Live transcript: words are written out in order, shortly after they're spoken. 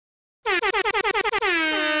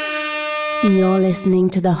You're listening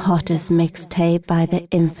to the hottest mixtape by the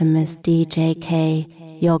infamous DJ K,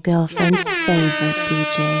 your girlfriend's favorite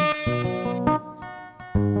DJ.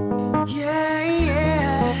 Yeah,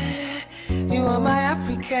 yeah, you are my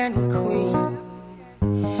African queen.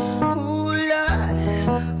 Ooh, Lord,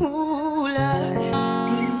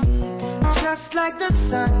 just like the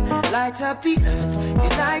sun, light up the earth, you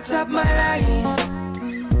light up my life.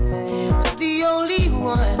 The only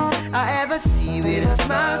one I ever see with a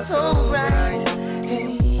smile so bright.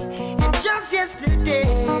 Hey, and just yesterday,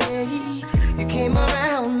 you came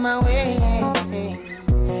around my way.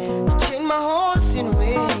 You changed my horse in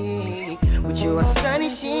way with your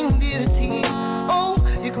astonishing beauty. Oh,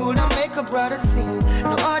 you couldn't make a brother sing.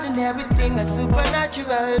 No ordinary thing, a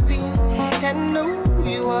supernatural being. And no,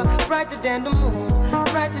 you are brighter than the moon,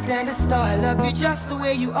 brighter than the star. I love you just the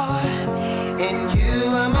way you are. And you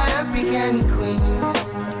are my African queen,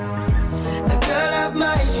 the girl of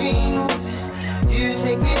my dreams. You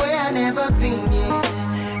take me where I've never been,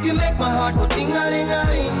 yeah. You make my heart go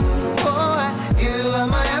ding-a-ling-a-ling. Oh, you are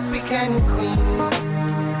my African queen,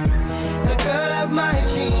 the girl of my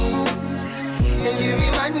dreams. And you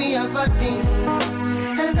remind me of a thing,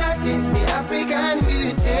 and that is the African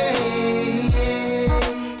beauty.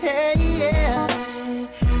 Yeah, yeah.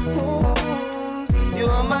 Ooh, you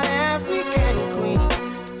are my African queen.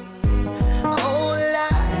 Oh,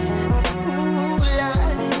 Lord,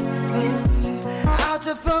 out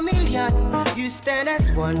of a million, you stand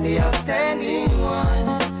as one, they are standing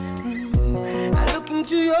one. I look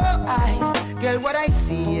into your eyes, girl, what I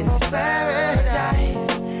see is paradise.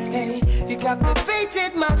 Hey, you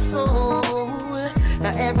captivated my soul.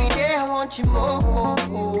 Now every day I want you more.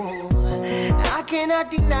 I cannot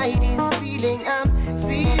deny this feeling I'm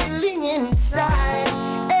feeling inside.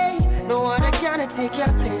 Hey, no one cannot take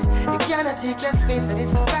your place, they cannot take your space. That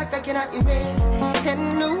is a fact I cannot erase.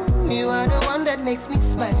 And no, you are the one that makes me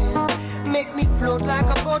smile, make me float like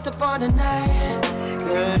a boat upon the Nile.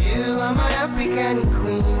 Girl, you are my African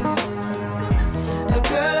queen, the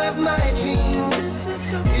girl of my dreams.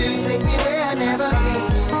 You take me where I've never been.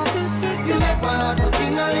 You make my heart go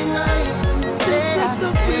ding-a-ling-a-ling.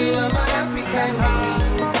 You are my African queen,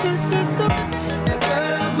 the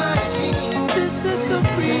girl of my dreams.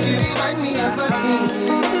 You remind me of a thing,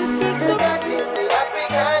 and that is the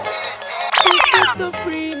African beauty. This is the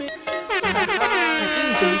remix.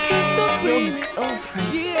 This is the remix. Oh,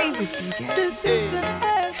 friend's favorite DJ. This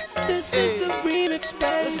is the remix,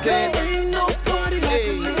 baby. Ain't no party like a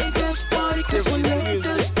Lagos party, 'cause when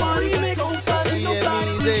Lagos party makes nobody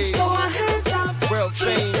just throw our hands up.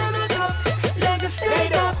 Drinks in the cups, Lagos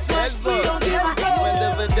straight up. We don't give a When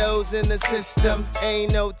the Vido's in the system,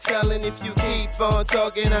 ain't no telling. If you keep on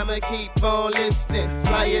talking, I'ma keep on listening.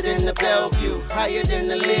 Flyer than the Bellevue, higher than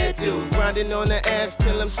the lead do. Grinding on the ass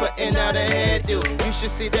till I'm sweating out a hairdo. You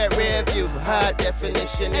should see that rear view, high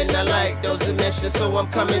definition, and I like those dimensions, so I'm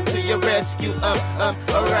coming to your rescue.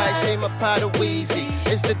 Alright, shame a pot of Wheezy.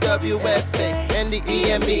 It's the WFA and the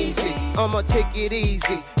EMEZ. I'ma take it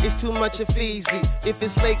easy, it's too much of easy. If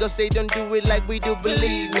it's Lagos, they don't do it like we do,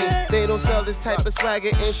 believe me. They don't sell this type of swagger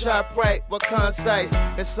in ShopRite. What concise?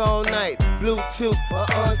 It's all night, Bluetooth or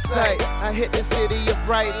on site. I hit the city of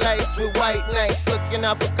bright lights with white nights, looking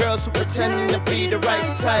out for girls who pretending to be the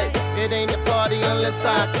right type. It ain't a party unless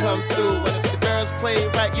I come through, and if the girls play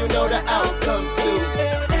right, you know the outcome too.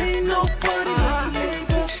 Ain't no party like a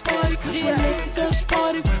Lagos party, 'cause when Lagos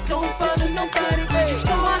party, we don't bother nobody. We just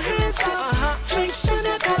throw our hands up, drinks in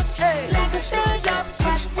the cups, Lagos stand up,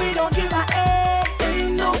 'cause we don't give a A.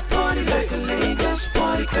 Ain't no party like a Lagos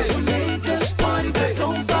party, 'cause when Lagos party, we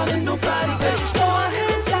don't bother nobody. We just throw our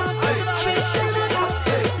hands up, drinks in the cups,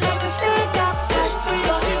 Lagos stand up, 'cause we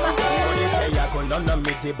don't give a A.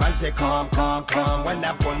 The bunch they come. When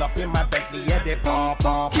I pull up in my Bentley, yeah, they pop.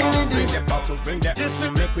 Bring the bottles, bring the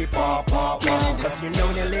make we pop. Cause you know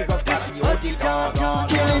the Lagos party, oh, the dog.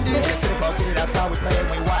 That's how we play,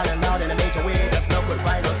 we wildin' out in a major way. That's no good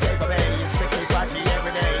right on Save Bay. It's strictly flashy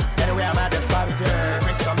every day. Anyway, I'm at this party there.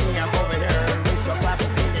 Drinks on me, I'm over here. Raise your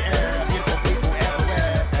glasses in the air. Beautiful people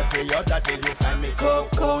everywhere. Every other day you find me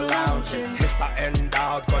Coco lounging. Mr.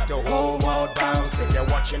 Endowed got the whole world bouncing. They're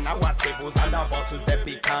watching our tables and our bottles they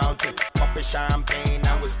be counting. Pop a champagne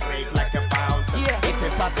and we spray it like a fountain. If the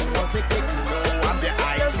party was a big no, I'm the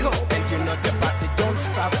icing. And you know the party don't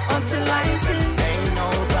stop until I sing. Ain't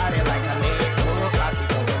nobody like a Lagos party,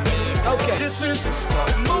 'cause a Lagos. Okay, this is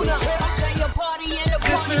Mona. Okay, your party in the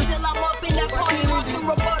party till I'm up in that party. Rockin'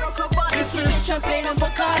 Roberto Cavalli, sippin' champagne and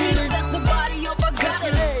Bacardi. That's the body of a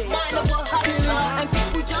goddess, mind of a hustler. And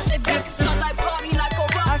people just they vex, cause I party like a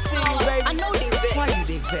rock star. I know they vex,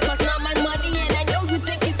 'cause not my money and I know you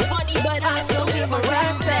think it's funny, but I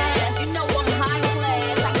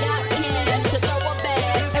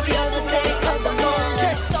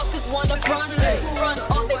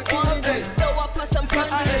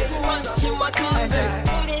punch in my cup.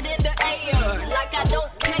 Put it in the air like I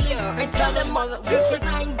don't care. And tell them motherfuckers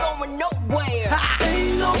I ain't going nowhere.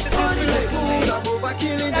 Ain't no party like I'm over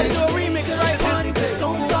killing this. no remix right party,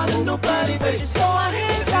 don't bother nobody, baby. So I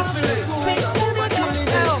hands up,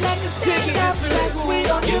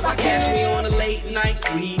 if I catch me on a late night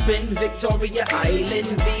creeping, Victoria Island,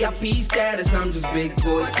 VIP status, I'm just big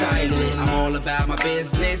boy styling. I'm all about my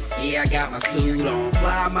business, yeah, I got my suit on.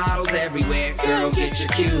 Fly models everywhere, girl, get your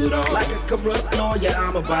cute on. Like a corrupt lawyer,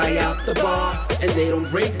 I'ma buy out the bar. And they don't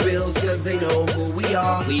break bills, cause they know who we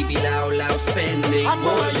are. We be loud spending,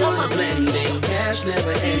 more blending. Cash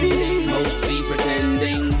never ending, most be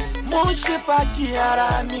pretending. Mon chef a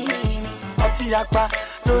ara mi, ọtí apá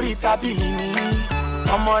lórí tábìlì mi.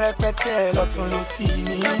 Ọmọ rẹpẹtẹ lọ́tún ló sí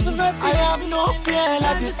mi. I have no fear,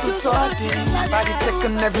 life is too sudden. By the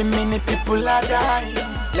second, every minute, people are dying.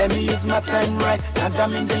 Let me use my time right, and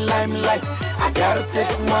I'm in the limelight. I gotta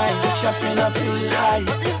take wine, champagne up to life.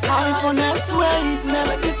 I'm from elsewhere, it's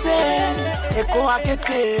never the same. Èkó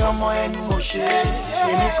akété ọmọ ẹnu mo ṣe.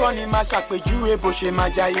 Èmi kọ́ ni máa ṣàpèjúwe bó ṣe máa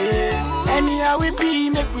jayé. Anyhow we be,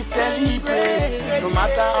 make we celebrate. No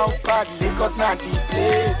matter how bad, Lagos not the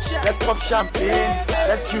place. Let's pop champagne,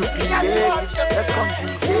 let's jubilate, let's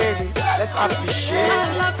conjugate, let's appreciate.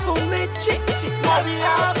 Now we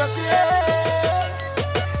have a day.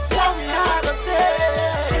 Now we have a day.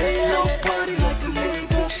 Ain't no party like the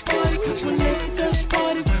Lagos party, 'cause when Lagos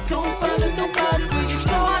party, we don't bother nobody. We just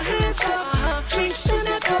throw our hands up, drinks in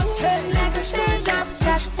the cup, like a stand up,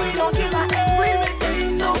 that's we don't give a F.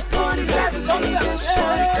 Ain't no party like the Lagos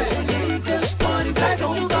party, 'cause when Lagos party, we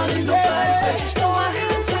don't bother nobody. We just throw our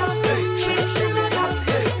hands up, drinks in the cup,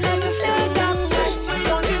 like a stand up, that's we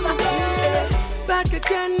don't give a F. Back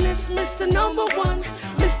again, it's Mr. Number One,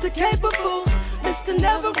 Mr. Capable, Mr.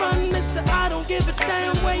 Never Run, Mr. I don't give a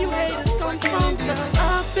damn where you haters come from. 'Cause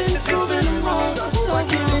I've been proving them wrong for so long.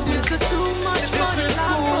 Mr. Too much money,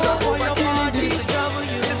 for your body.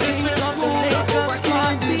 W, love the Lagos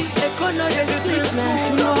party. They couldn't know the streets, man.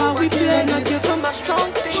 You know how we play, not give them my strong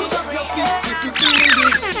team.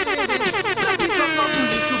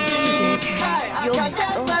 Your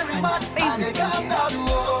girlfriend's favorite DJ.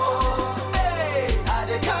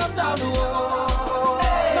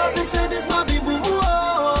 Nothing said this might be woo.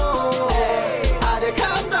 I dey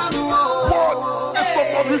calm down. What? It's the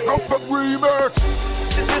Bobby Comfort remix.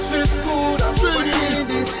 This feels good. I'm feeling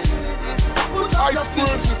this. Put up your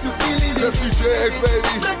fist if you feeling this. Jesse Jags,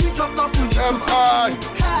 baby. Let me drop down. M.I.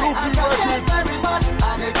 Loopy Records.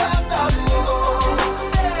 I dey calm down.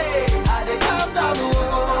 I dey calm down.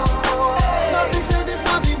 Nothing said this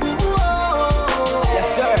might be woo. Yes,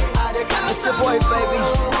 sir. It's your boy, baby.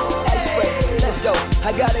 Express, let's go.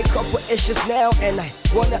 I got a couple issues now and I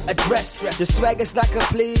wanna address. The swag is not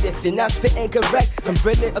complete if you're not spitting correct. I'm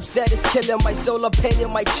really upset, it's killing my soul, a pain in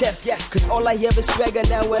my chest. Cause all I hear is swagger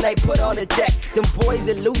now when I put on the deck. Them boys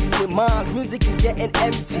are losing their minds, music is getting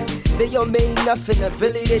empty. They all mean nothing and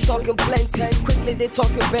really they talking plenty. Quickly they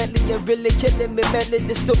talking Bentley and really killing me mentally.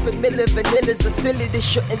 The stupid Miller vanillas are silly, they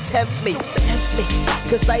shouldn't tempt me.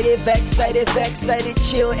 Cause I did vex, I did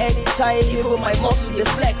chill anytime, even my muscle get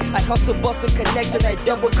flex. I hustle, bustle, connect, and I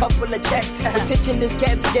double couple of checks. I'm teaching this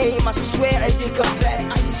cat's game, I swear, and you come back.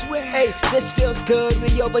 I swear. Hey, this feels good,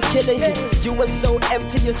 we over killing you. You were so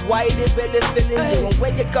empty, it's why they really feeling you. And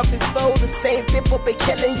when your cup is full, the same people be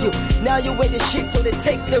killing you. Now you in the shit, so they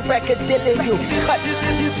take the record, dealing you. Cut.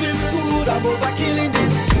 This feels good, I'm over killing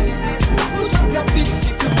this. Put up your fist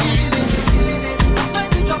if you feel this. Let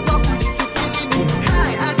me drop down if you feeling me.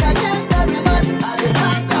 Hi, I can get everybody. I dey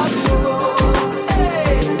calm down.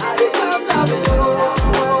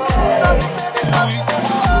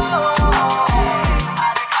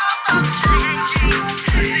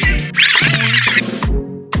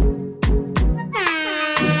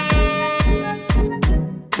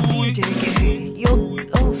 DJ K, your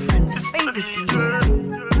girlfriend's favorite DJ.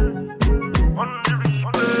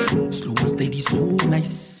 Slow and steady, so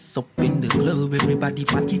nice. Up in the club, everybody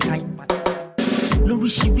party time. No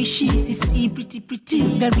wishy, see, pretty.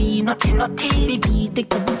 Very naughty. Baby,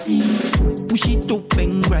 take a booty. Push it up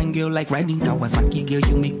and grind, girl, like riding Kawasaki. Girl,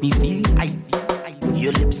 you make me feel high.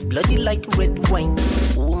 Your lips bloody like red wine.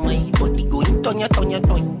 Oh, my body going tonya.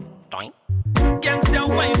 Gangsta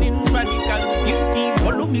whining, radical beauty.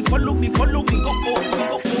 Follow me, go.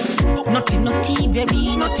 Naughty,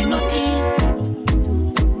 very naughty.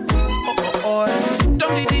 Oh.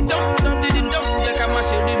 Don't did it, yeah, come and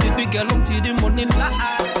share the baby girl until the morning light.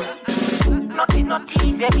 Naughty,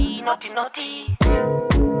 very naughty.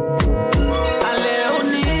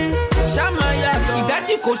 Aleoni, Ṣàmáyàtọ̀.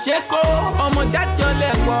 Ìdájí kò ṣe kó. Ọmọ jáde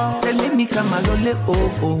ọlẹ́pọ̀. Tẹ̀lé mi ká máa lọlé o.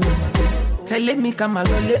 Tẹ̀lé mi ká máa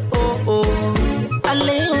lọlé o.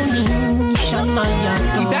 Alẹ́ òní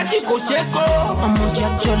ṣàmáyàtọ̀. Ìdájí kò ṣe kó. Ọmọ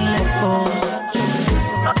jáde ọlẹ́pọ̀.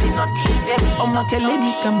 Ọmọ tẹ̀lé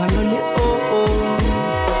mi ká máa lọlé o.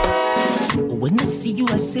 When I see you,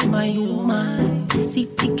 I say my woman. See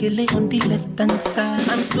Pikele on the left hand side.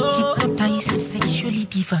 I'm so hypnotized, sexually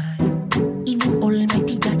divine. Even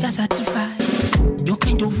Almighty Jaja certified. Your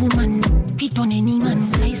kind of woman, fit on any man.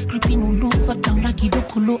 Size creeping all over down like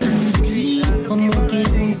Idokolo Andy. Omoge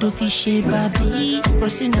unto fishy body.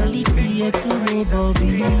 Personality to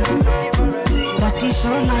nobody. That is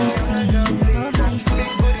all I see.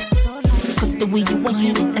 Cause the way you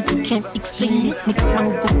whine it, I can't explain it. Make my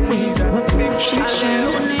go crazy. Shit,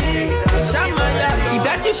 Ṣàmáyà,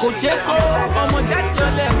 ìdájí kò ṣe kó. Ọmọ jáde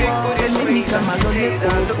ọlẹ́pọ̀. Tẹ̀lé mi ká máa lọlé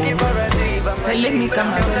o. Tẹ̀lé mi ká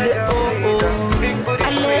máa lọlé o.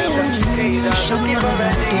 Alẹ́ òní ṣàmáyà.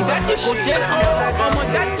 Ìdájí kò ṣe kó. Ọmọ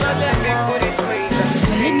jáde ọlẹ́pọ̀.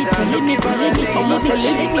 Tẹ̀lé mi, ọmọ tẹ̀lé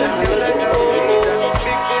mi.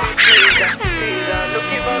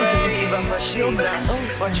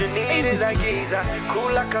 What you need is a geezer,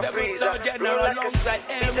 cool like a freezer. Roll like a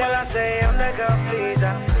tell I say I'm the girl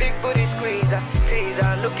pleaser, big booty squeezer,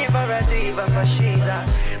 teaser. Looking for a diva for sheezer.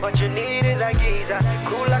 What you need is a geezer,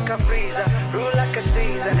 cool like a freezer, roll like a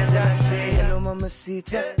Caesar. Tell I say hello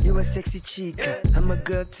mamacita, you a sexy chica, I'm a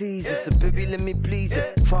girl teaser, so baby let me please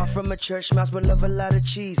her. Far from a church mouse but love a lot of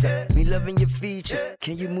cheese. Me loving your features,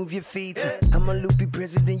 can you move your feet? I'm a loopy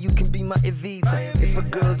president, you can be my Evita. If a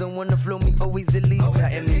girl don't wanna flow me, always delete her.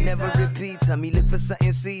 And me never repeat her, me look for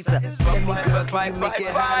something sweeter. Tell me girl, can you make it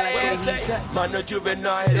hot like a heater? Man no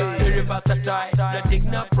juvenile, very versatile. No dig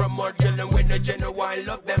no promote, chillin' with the genuine.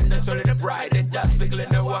 Love them, that's only the bride and just wiggling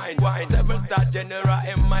the wine. Seven star general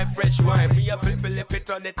in my fresh wine. Me a flip it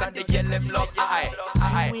on it and the girl them love I.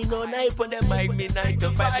 We know knife on them mic, me 9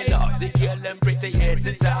 to 5. Me love the girl them pretty head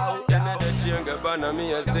to toe. Another younger banner,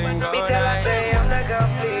 me a sing all Me tell I say I'm the girl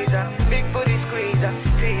pleaser, big booty squeezer,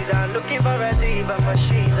 teaser. Looking for a diva for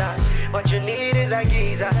sheezer. What you need is a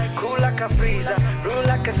geezer, cool like a freezer, rule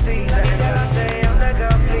like a Caesar. Me tell I say I'm the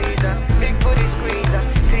girl pleaser, big booty squeezer,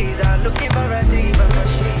 teaser. Looking for a diva for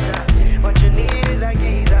sheezer. What you need is a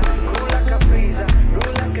geezer, cool like a freezer,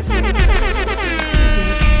 rule like a Caesar. DJ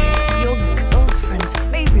K, your girlfriend's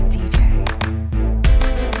favorite DJ.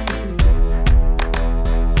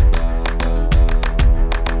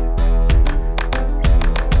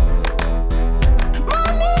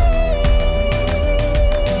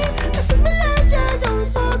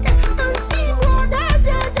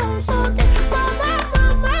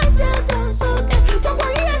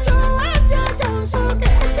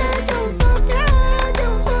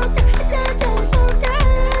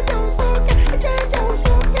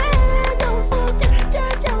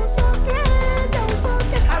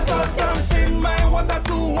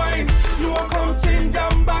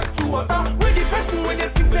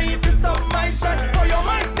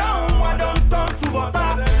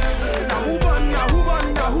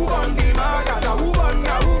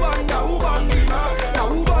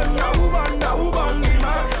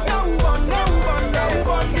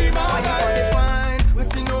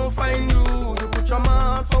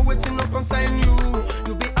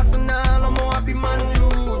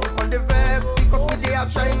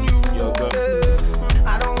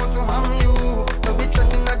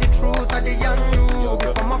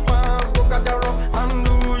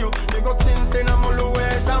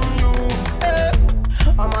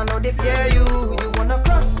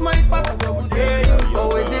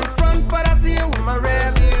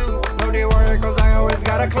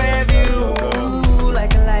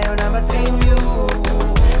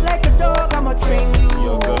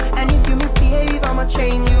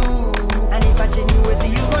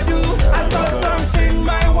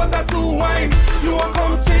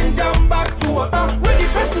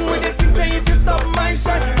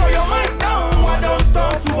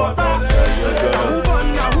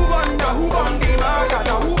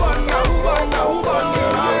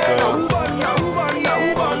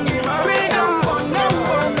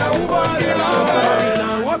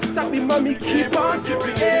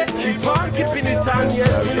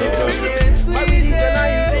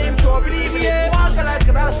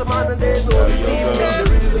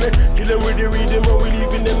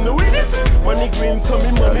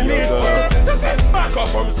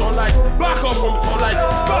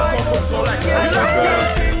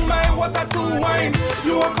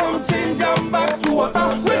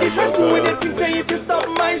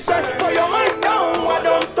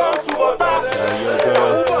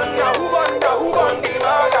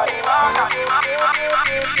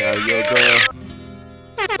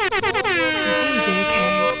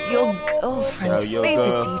 girlfriend's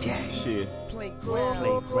favorite DJ. Shit.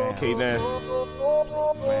 Okay then.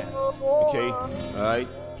 Okay, alright.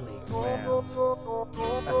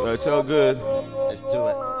 It's all good. Let's do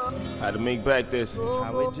it. How to make back this.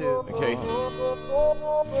 How we do. Okay.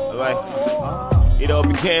 Alright. It all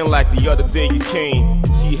began like the other day you came.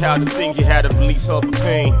 See how the things you had to release all the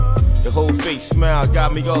pain. Your whole face smile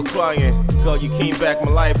got me all crying. Girl, you came back,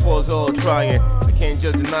 my life was all trying. I can't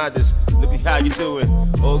just deny this. Look at how you doing.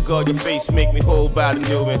 Oh God, your face make me whole by the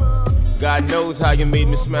new one. God knows how you made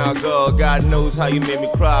me smile, girl. God knows how you made me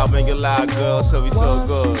cry when you lie, girl. So it's so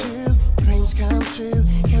good. 1, 2, dreams come true.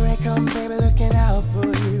 Here I come, baby, looking out for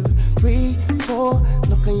you. 3, 4,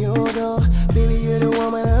 look on your door. Baby, you're the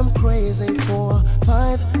woman I'm crazy for.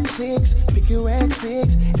 5, 6, pick you at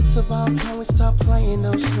 6. It's about time we stop playing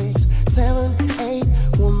those tricks. 7, 8,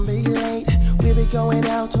 won't be late. We'll be going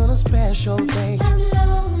out on a special date. I'm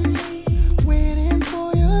lonely, waiting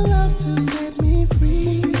for your love to set me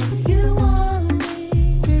free. If you want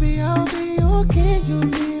me, baby, I'll be your king. You'll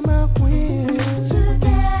be my queen.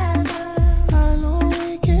 Together, I know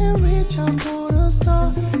we can reach out for the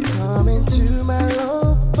star. Come into my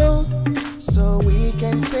love boat so we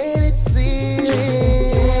can set it sail.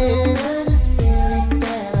 This feeling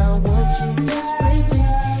that I want you desperately.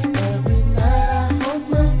 Every night I hold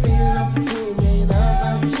my pillow, dreaming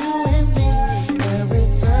about you and me. Every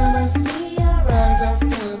time I see your eyes, I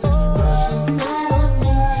feel this rush inside of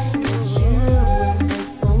me. That you were made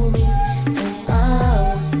for me, and I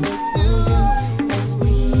was made for you. That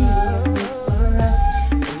we were made for us,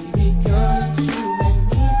 baby girl, it's you and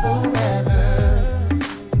me forever.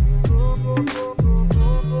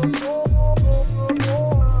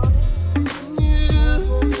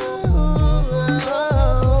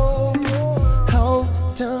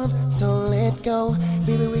 Hold on, don't let go.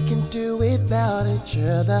 Baby, we can do without each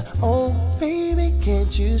other. Oh, baby,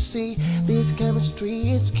 can't you see this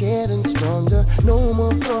chemistry? It's getting stronger. No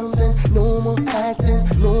more fronting, no more acting,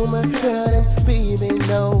 no more hurting. Baby,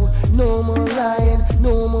 no. No more lying,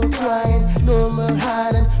 no more crying, no more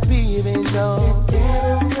hiding. Baby, no. Get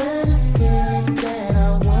over this feeling that I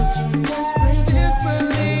want you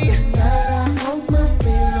desperately. Every night I hold my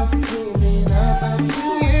pillow, dreaming about you.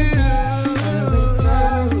 Every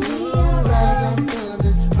time I see your eyes, I feel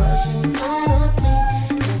this rush inside of me.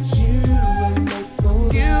 That you were made for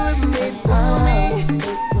me. You were made for me.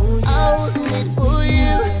 I was made for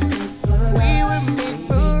you. We were made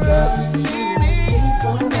for us, baby.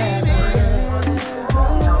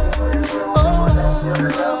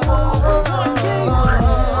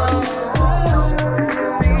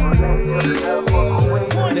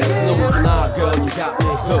 There's no denial, girl, you got me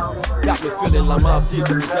hooked. Got me feeling like my deep,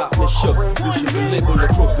 cause you got me shook. You should be living the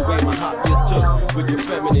truth, the way my heart get took. With your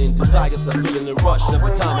feminine desires, I'm feeling the rush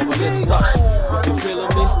every time our lips touch. Was you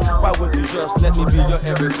feeling me? Why would you just let me be your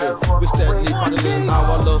everything? We're steadily battling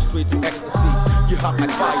our love straight to ecstasy. You hot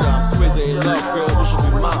like fire, I'm crazy in love, girl, you should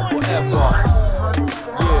be mine forever.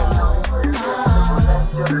 Yeah.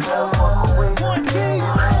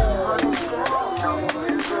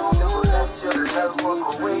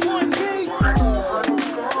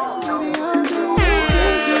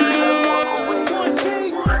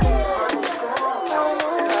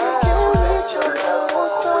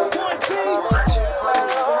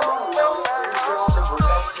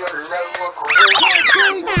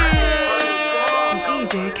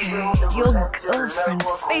 DJ K, your girlfriend's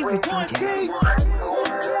favorite DJ.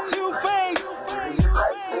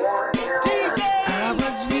 I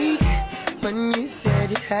was weak when you said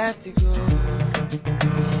you had to go.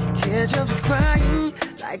 Teardrops crying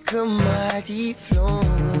like a mighty flow.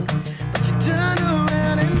 But you turned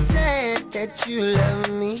around and said that you love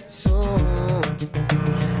me so.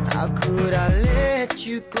 How could I let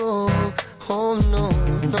you go? Oh no,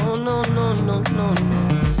 no, no, no, no, no, no.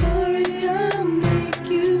 Sorry I make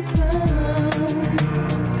you cry.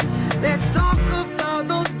 Let's talk about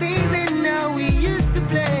those days and how we used to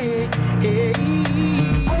play. Hey.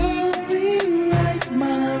 I'll rewrite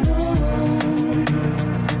my wrong.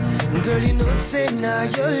 Girl, you know, say now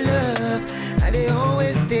your love, I they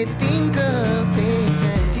always they think of it.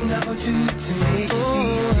 Think about you to make you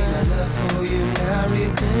see. See my love for you now,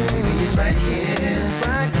 real good. Baby, it's right here,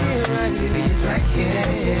 right here, right here. Baby, it's right here,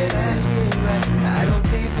 right here, right here. I don't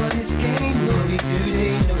pay for this game, no be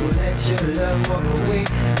today. No, let your love walk away.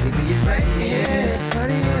 Baby, it's right here, right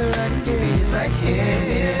here, right here. Baby, it's right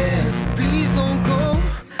here. Please don't go.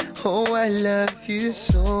 Oh, I love you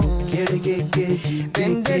so.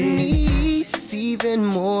 Bend the knees. there's even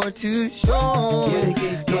more to show.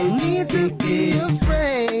 No need to be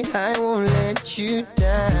afraid, I won't let you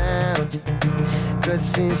down. Cause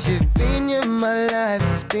since you've been here, my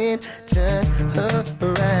life's been turned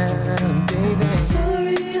around, baby.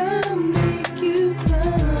 Sorry I make you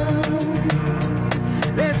cry.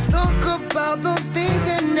 Let's talk about those days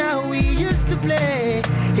and now we used to play.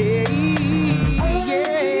 Hey,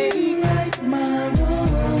 yeah. Right my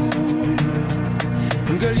wrong.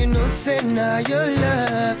 Girl, you know, say now your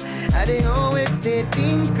love, I they always they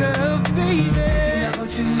think of, baby. Nothing I go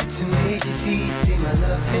do to make you see my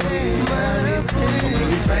love for you, my love for you.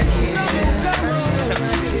 It's right here, it's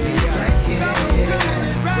right here,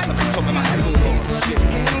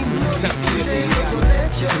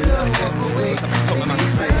 let your love walk away. It's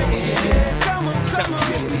right here, come on,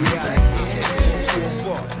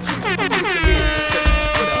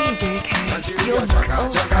 DJ K, your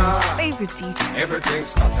girlfriend's favorite DJ. Everything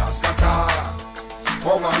scatter.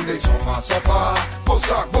 Come on, they so far.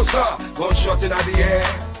 Bossa, gunshot in the air.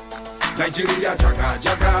 Nigeria,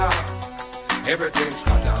 jaga. Everything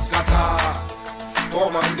scatter.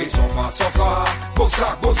 Come on, they so far.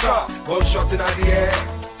 Bossa, gunshot in the air.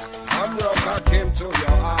 I'm rock, I came to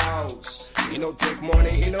your house. He no take money,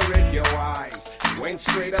 he no rape your wife. Went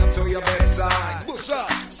straight up to your bedside. Bossa,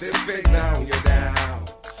 say fake now, you're down.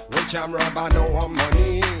 Which I'm robber, no one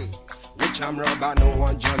money. Which I'm robber, no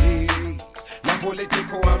one jolly. Now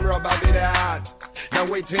political, I'm robber with that. Now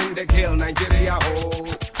waiting to kill Nigeria, oh.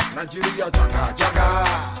 Nigeria, jaga.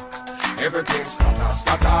 Everything scatter.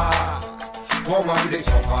 Come on, they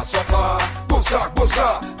suffer. Bossa,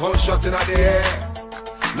 gunshot in the air.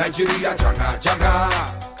 Nigeria, jaga.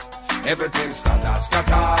 Everything scatter.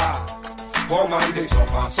 Come on, they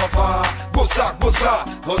suffer. Bossa,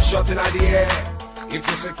 gunshot in the air. If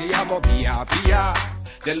you say Kiyamo Pia,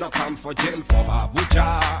 they lock him for jail for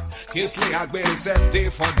Abuja. Kingsley Agbe himself, they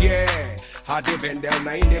for there. Had they been there,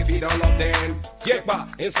 9 they feed all of them. Yeah, but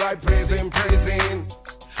inside praising.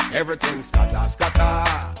 Everything scatter.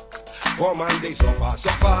 Come on, they suffer.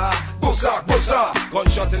 Bossa,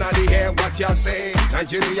 gunshot in the air, what you say?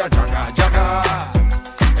 Nigeria, jaga.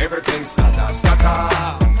 Everything scatter.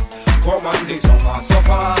 Come on, they suffer.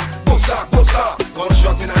 Bossa,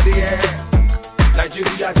 gunshot in the air.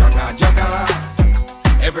 Nigeria, jaga.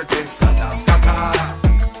 Everything scatter.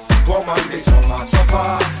 Come on, they suffer.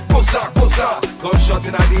 Bossa, gunshot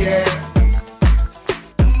in the air.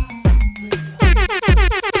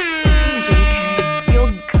 DJ K, your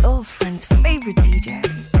girlfriend's favorite DJ.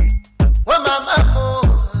 Well, mama,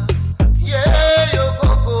 yeah, yo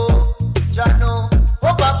coco, Jano,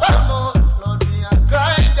 oh papa, Lord, we are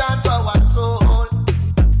crying down to our soul.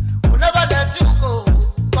 We'll never let you go,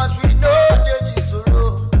 cause we know that you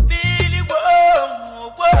sorrow. Billy,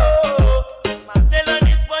 whoa, my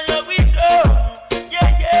melody is for your window. Yeah,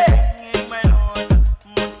 my Lord,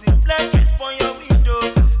 most black is for your window.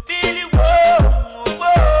 Billy, whoa,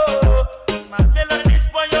 my melody is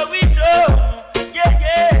for your window. Yeah,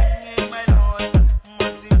 my Lord,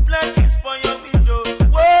 most black is for your window.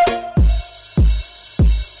 Whoa,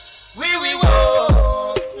 we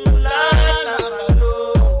whoa, la la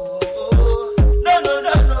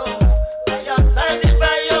no. I am standing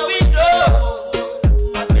by your window.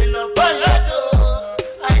 My pillow by your door.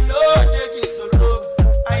 I know that is so low.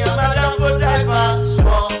 I am a down for driver,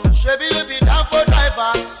 swore. Shebi you be down for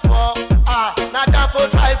driver, swore. Not down for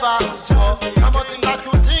driver, swore. I'm not in that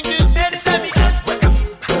you singing.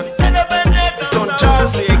 Stone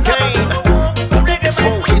Jazzy again. It's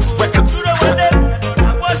more hits records.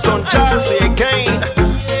 Stone Jazzy again.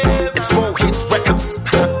 It's more hits records.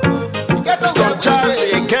 Stone Jazzy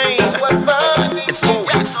again. It's more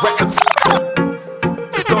hits records.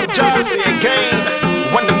 Stone Jazzy again.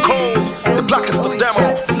 When the cold, the blackest of demo.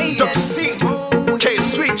 Dr. C, K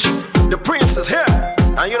Switch, the prince is here.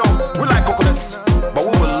 And you know, we like coconuts, but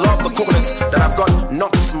we will love the coconuts that I've got.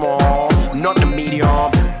 Not small, not the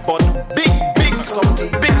medium, but big,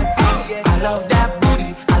 something big. I love that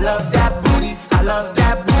booty. I love that booty. I love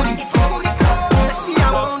that booty. See,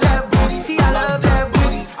 I want that booty. See, I love that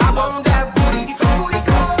booty. I want that booty.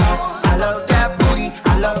 I love that booty.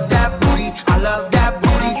 I love that booty. I love that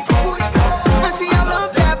booty. See, I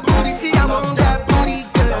love that booty. See, I want that booty,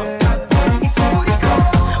 girl.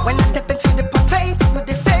 When I step into the party, what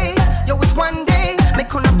they say? Yo, it's one day.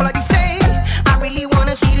 Make on a bloody say. I really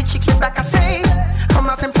wanna see the chicks with back. I say, come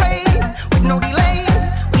out and play with no delay.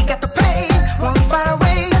 We got to pay, won't be far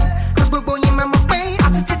away. Cause we're going my way.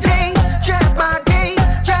 After today, just my day,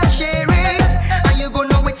 just share it. And you gon'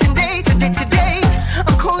 know it's today.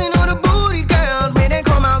 I'm calling all the booty girls, may they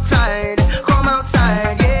come outside,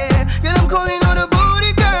 yeah.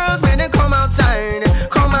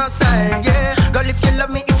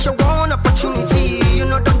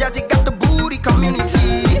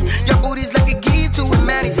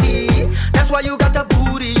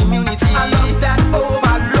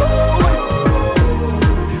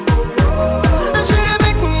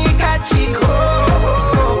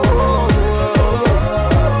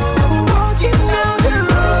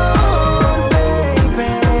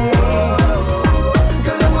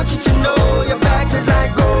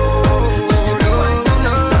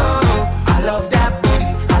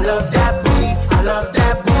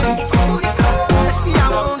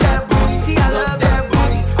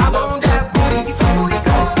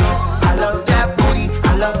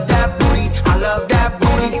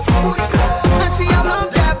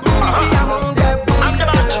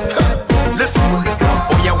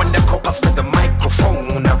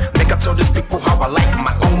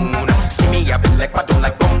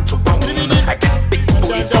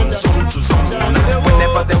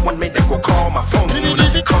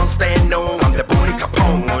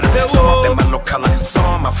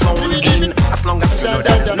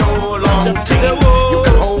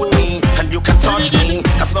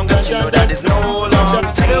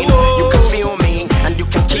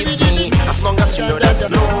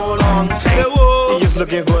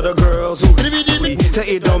 looking for the girls who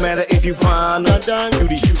say it don't matter if you find a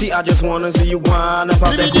beauty. See, I just wanna see you whine and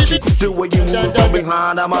pop that Gucci. The way you move from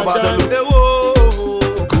behind, I'm about to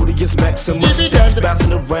lose. Gluteus Maximus, that's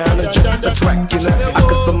bouncing around and just attracting us. I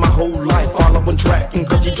could spend my whole life following tracking,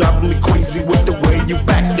 cause you driving me crazy with the way you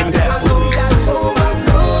backing that booty.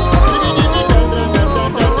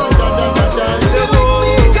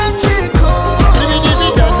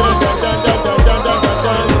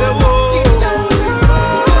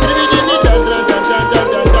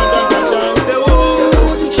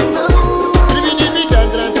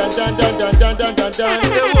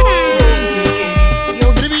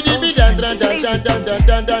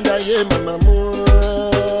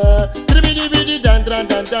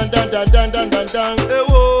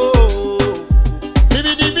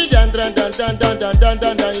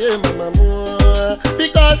 Yeah, mama,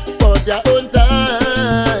 because for their own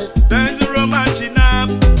time, there's a romance in up.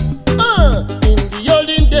 In the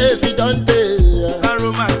olden days, it don't tell. A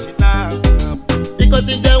romance in up. Because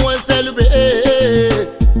if they want to celebrate,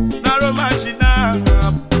 a romance in up.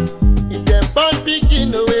 If they born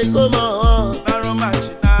picking away, come on. A romance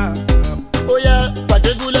in up. Oh yeah,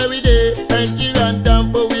 particular every day, Nigerian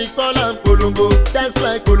down for we call them Kolongo. Dance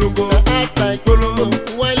like Kolongo, act like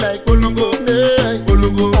Kolongo, wine like Kolongo, like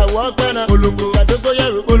Kolongo. I walk on a Kolongo, I don't go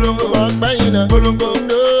yaro Kolongo, walk by in a Kolongo,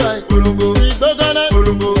 no like Kolongo. We go gonna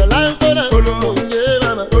Kolongo, the line gonna Kolongo, yeah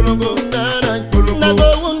mama Kolongo, na na Kolongo, na go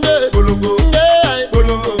unde Kolongo, yeah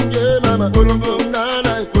Kolongo, yeah mama Kolongo, na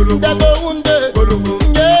na Kolongo, na go unde Kolongo,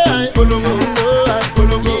 yeah Kolongo, no like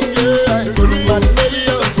Kolongo, yeah Kolongo, but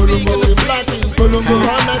million Kolongo, black in Kolongo,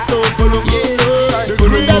 Hana stone Kolongo, yeah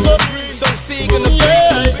Kolongo, some seeking the beat,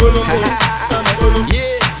 yeah,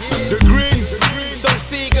 the green, some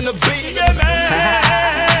seeking the beat, yeah,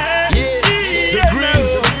 the green,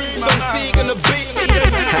 some seeking the beat,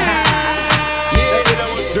 yeah,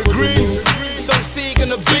 the green, some seeking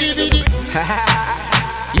the beat,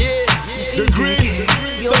 yeah, the green,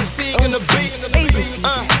 some seeking the beat,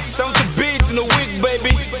 some to beats in the week,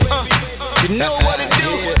 baby, you know what it do,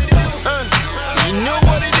 you know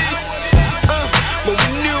what it is, but we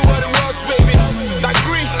knew what it was, baby. That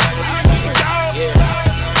green,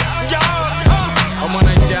 I'm on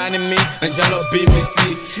a Johnny me, and Jalo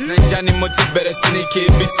BBC. Nanjani Moti better sing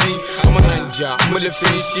KBC. I'm a Nanja, I'm gonna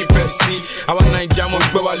finish Pepsi. I'm a Nanja, I'm gonna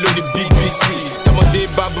load the BBC. I'm a day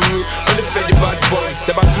Babu, I'm the Fed bad boy.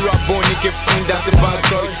 The Batura Boni, get friend, that's a bad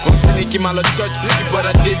toy. I'm singing Kimala Church, you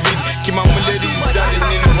brother David. Kimama lady is dying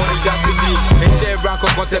in the morning, Daffy. And they rock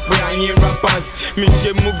on contact with I ain't rappers. Me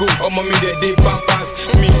Mugu, or mommy, they papas.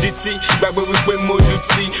 Me DT, back where we play more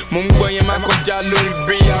duty. Mumboy and Michael Jalo,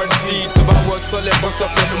 BRT. The bar was solid, boss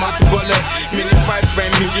up in the Mati Bullet. Mini five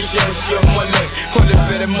friend, me just share mullet. Call it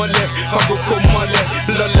better mullet, Hako mullet,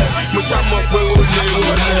 Lollet. Musham up where we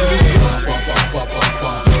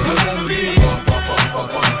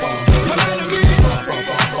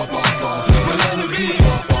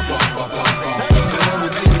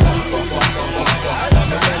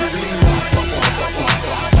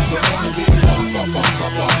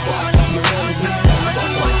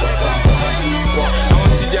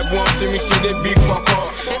me she the big fucker.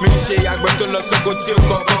 Me she agbeto lo so go ti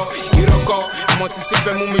koko. Iroko, mo ti se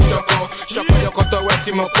fe mu mi shoko. Shoko yoko to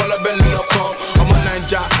weti mo kolo bele loko. Omo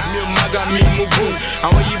Naija, mi o maga mi mugu.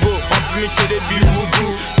 Awon Yibo, on fi me she the big mugu.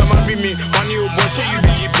 Come and be me, money o boy, she you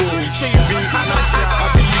be Yibo. She you be Anafia, I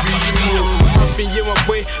be you be Yibo. Ma fin ye won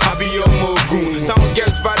pe, I be your mogu. Some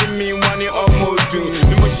girls body me money or modu.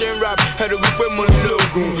 Me mo she rap, head we pe mo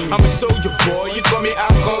logun. I'm a soldier boy, you call me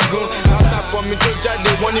Akogun. For me to judge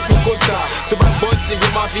the one in Bukota. To my bossy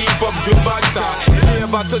with my hip hop do bata. Yeah,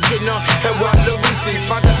 about to know and what love we see.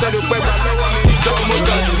 Father tell the web, I know what me don't want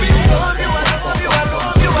to see. I love you, I love you, I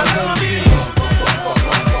love you, I love you.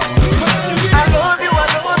 I love you, I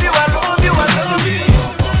love you, I love you, I love you.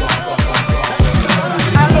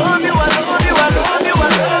 I love you, I love you, I love you,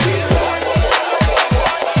 I love you.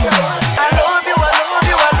 I love you, I love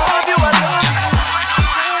you, I love you, I love you.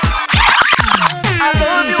 I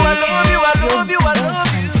love you, I love you. Your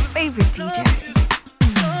girlfriend's favorite DJ.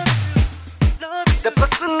 The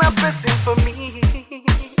person I'm pressing for me.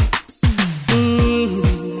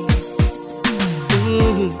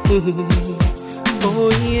 Oh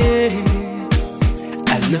yeah, I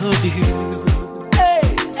love you. Hey,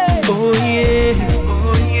 hey. Oh yeah,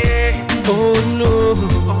 oh yeah. Oh no,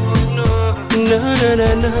 oh no, no no no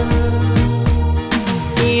no.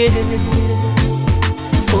 Yeah,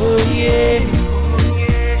 oh yeah.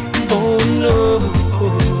 Oh no,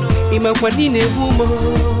 Imakwanine woman.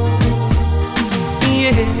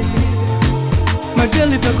 Yeah, my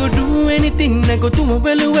girl, if I go do anything, I go do my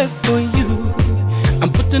well away for you. I'm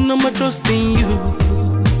putting all my trust in you,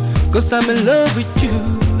 'cause I'm in love with you.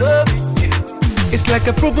 It's like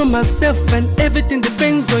I've proven myself and everything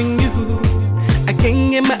depends on you. I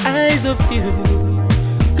can't get my eyes off you.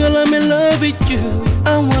 Girl, I'm in love with you.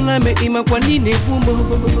 I wanna make my kwanine bumo.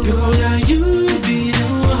 Girl, now you be the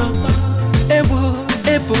one.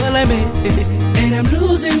 And I'm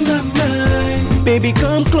losing my mind. Baby,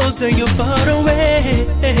 come closer, you're far away.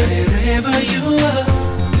 Wherever you are,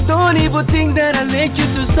 don't even think that I let you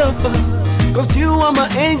to suffer, 'cause you are my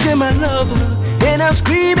angel, my lover. And I'm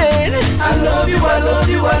screaming, I love you, I love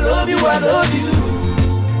you, I love you, I love you.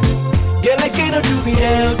 Girl, I cannot do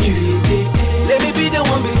without you. Let me be the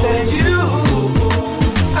one beside you.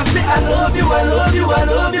 I say I love you, I love you, I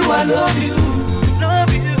love you, I love you.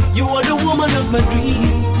 You are the woman of my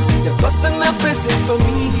dreams, the person I'm pressing for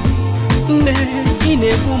me. In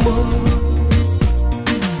a woman,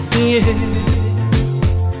 yeah.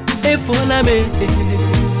 If all I'm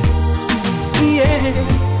yeah.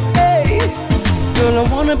 Hey, girl, I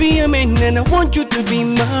wanna be a man and I want you to be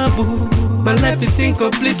my boo. My life is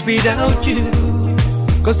incomplete without you,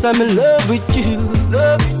 'cause I'm in love with you.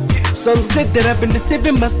 Some said that I've been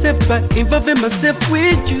deceiving myself by involving myself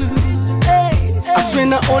with you. I swear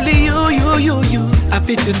not only you I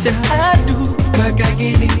feel to tell I do.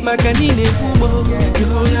 Makagini, makanine umo.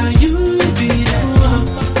 Girl, now you be the one.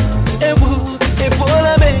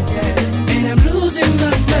 And I'm losing my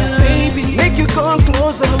mind. Baby, make you come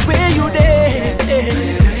closer where you there.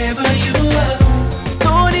 Wherever you are,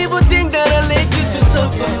 don't even think that I let you to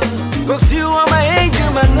suffer, 'cause you are my angel,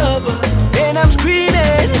 my lover. And I'm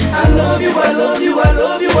screaming, I love you, I love you, I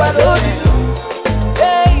love you, I love you.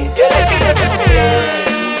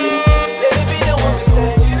 Let me be the one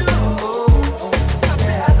beside you. I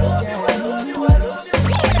say I love you, I love you, I love you.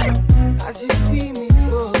 As you see me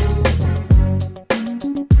so,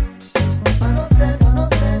 I know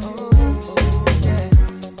send,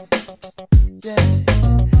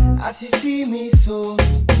 yeah. As you see me so,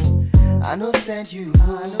 I know send you.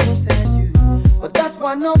 But that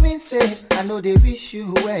one no mean say, I know they wish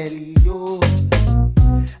you well, yo.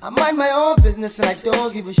 I mind my own business and I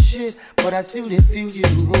don't give a shit, but I still they feel you.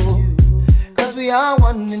 'Cause we are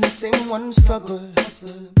one in the same one struggle.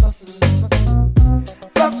 Hustle.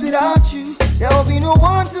 Plus without you, there will be no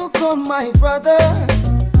one to call my brother.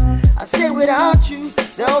 I say without you,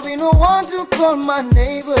 there will be no one to call my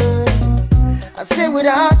neighbor. I say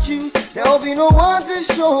without you, there will be no one to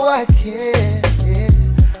show I care.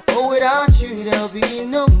 Oh, without you, there will be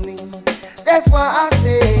no me. That's why I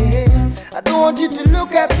say, I don't want you to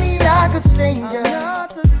look at me like a stranger. I'm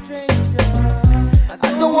not a stranger. I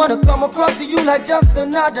don't want to come across to you like just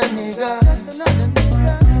another nigga.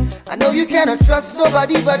 I know you cannot trust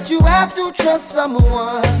nobody, but you have to trust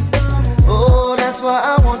someone. Oh, that's why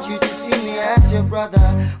I want you to see me as your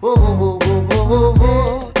brother. Oh.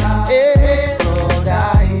 Hey,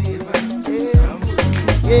 brother.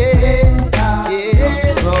 Yeah,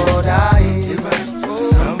 brother.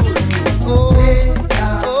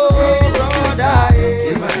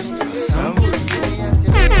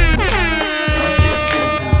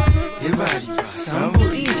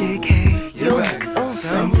 DJ K, your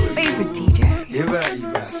girlfriend's favorite DJ.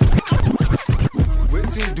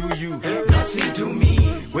 Waiting do you, nothing do me.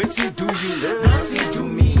 Waiting do you, nothing do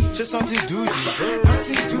me. Just something do you,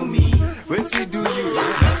 nothing do me. Waiting do you,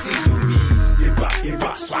 nothing do me.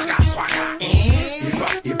 Iba, swagga.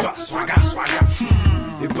 Iba, swagga.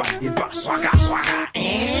 Iba, swagga.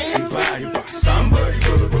 Iba, somebody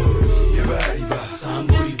go. Iba,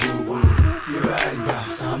 somebody go. Iba,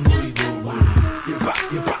 somebody go.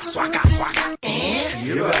 Iba, swagga.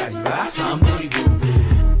 Iba, somebody go.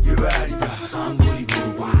 Iba, somebody go.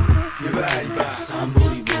 Iba,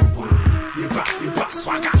 somebody go. Iba,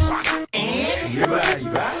 swagga.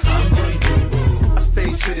 Iba, somebody go. I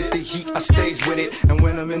stays fitted the heat, I stays with it. And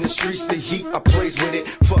when I'm in the streets, the heat, I plays with it.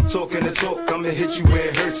 Fuck talking the talk, I'ma hit you where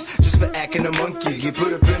it hurts. Just for acting a monkey, get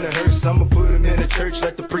put up in the hearse. I'ma put him in the church,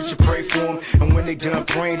 let the preacher pray for him. And when they done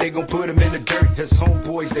praying, they gon' put him in the dirt. His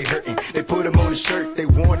homeboys, they hurting. They put him on the shirt, they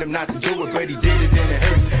warned him not to do it, but he did it and it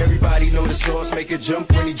hurt. Everybody know the sauce, make it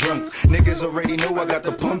jump when he drunk. Niggas already know I got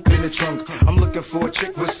the pump in the trunk. I'm looking for a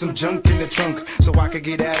chick with some junk in the trunk, so I could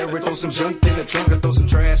get at her and throw some junk in the trunk. I throw some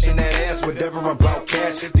trash in that ass, whatever I'm about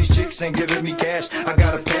cash. If these chicks ain't giving me cash, I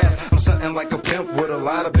gotta pass. I'm something like a pimp with a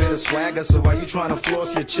lot of bit of swagger. So why you tryna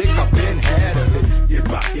floss your chick? I been had of it.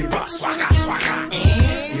 Iba, swagga. Iba, swagga.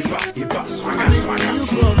 Iba, swagga.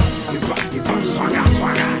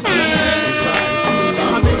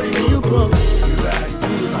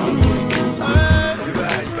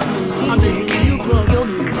 DJ K, your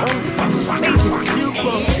girlfriend's favorite DJ.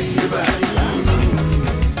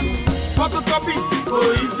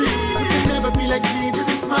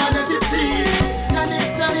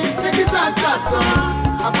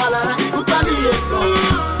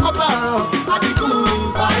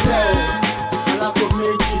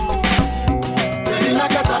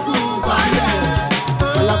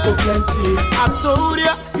 I told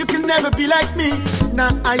ya, you can never be like me.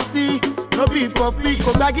 Now I see, no beef for free,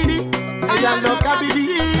 go baggity. I am no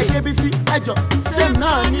cabidi, ABC, Ejo, same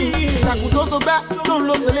nani. Takuto so back, don't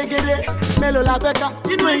lose the legede. Melo la beca,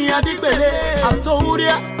 inwe ya di bele. I told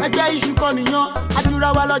ya, I get issue calling you. I do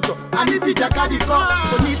rawa lojo, I need to jack the car.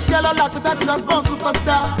 So need tell a lot to that born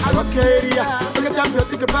superstar. I rock area, look at them, you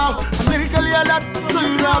think about. Americally a lot, so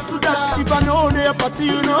you have to that. If I know the party,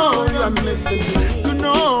 you know you are missing. You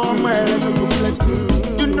know I'm well,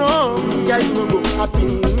 you know, guys will go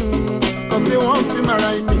happy. Cause they won't be my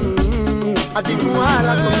rhyming. I think we are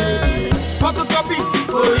like a photocopy,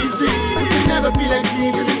 oh easy. You can never be like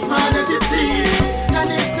me, cause it's my identity.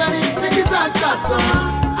 Tani, take his hand cut on.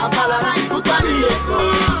 I balarang, put on the echo.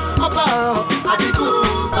 Opa, I think who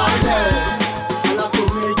by there. I like to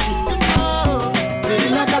make it. They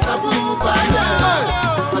like a taboo by there.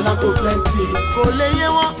 I like to plenty. Go lay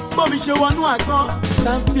you one, Bobby show one who I come.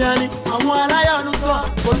 Sanfiani, àwọn aláyọ̀nù sọ.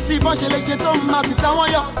 Kò sí bọ́n ṣe lè ṣe tó máa fi táwọn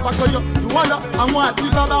yọ. Pàkọ́yọ̀, jù wọ́n lọ, àwọn àti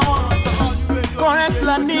bàbá wọn. Current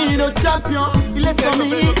planning, no champion. Il est for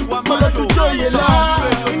me, but let's enjoy it.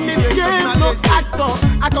 In this game, no actor.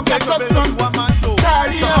 I can get up from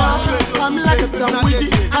carry on. I'm like a sandwich,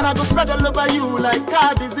 and I go spread all over you like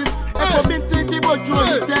car disease. Echo been thinking about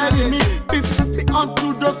you, telling me peace. Be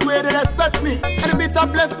unto those way they respect me. And the bit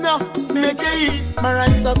of bless now, make it eat. My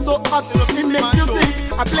rhymes are so hot, it makes you see.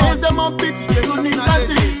 I place them on beat, you need to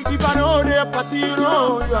see. If I know they're party, you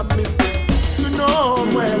know you are missing. You know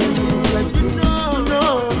well, you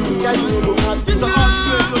know, yeah, you know, you know,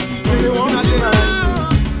 you want to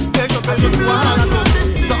take up a little while.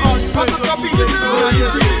 It's all photocopy,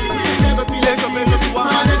 never be like a man of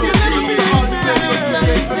one.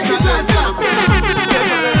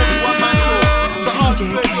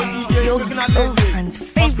 DJ, your girlfriend's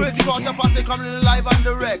favorite DJ. Coming live on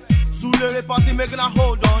the wreck. Soulere passing making a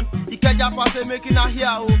hold on. Ikeja passing making a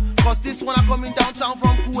hear. Cause this one are coming downtown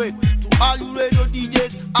from Kuwait. To all you radio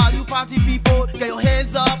DJs, all you party people, get your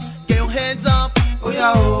hands up, get your hands up. Oh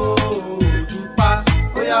yeah, oh, jupa,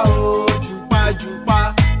 oh yeah, oh, jupa,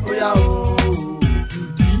 jupa, oh yeah, oh,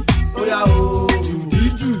 Judy, oh yeah, oh,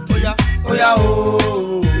 Judy, oh yeah, oh,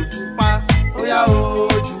 jupa, oh yeah, oh,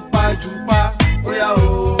 jupa, jupa, oh yeah,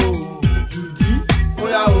 oh, Judy, oh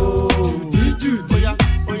yeah, oh, Judy, oh yeah,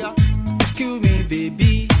 oh yeah. Excuse me,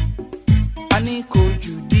 baby, I need call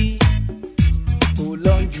Judy, oh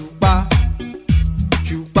long jupa,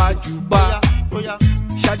 jupa, jupa, oh yeah,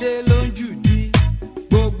 Shade long Judy,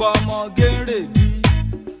 gbogbo ọmọ gẹ́rẹ́dì,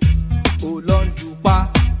 oh long jupa,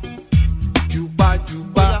 jupa,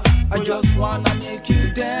 jupa. I just wanna make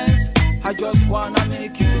you dance, I just wanna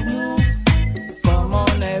make you move. Come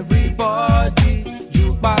on everybody,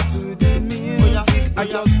 jupa to the music. I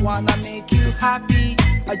just wanna make you happy,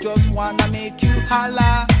 I just wanna make you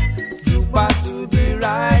holla. Jupa to the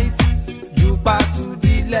right, jupa to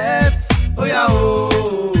the left. Oh yeah, oh,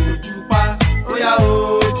 jupa, oh yeah,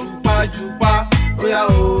 oh, jupa, jupa. Oh yeah,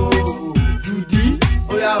 oh, Judy,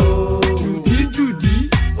 oh yeah, oh, Judy, Judy,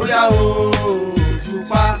 oh yeah, oh,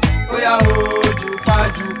 jupa, oh yeah, oh, jupa,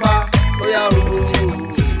 jupa, oh yeah, oh,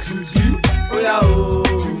 Judy, oh yeah, oh,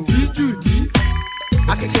 Judy, Judy.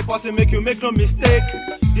 I can keep us and make you make no mistake.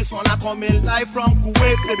 This one I come in live from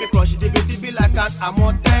Kuwait. Say me crush it, be like an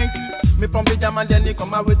ammo tank. Me from the jam and then they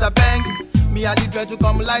come out with a bang. Me I did try to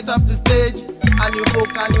come light up the stage. A new book,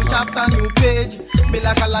 a new chapter, new page. Me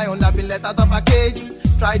like a lion that be let out of a cage.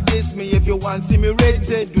 Try this me if you want see me rage.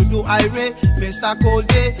 Say do irate, Mr. Cold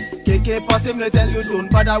Day. KK posse me tell you don't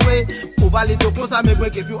bother way. Move a little closer, me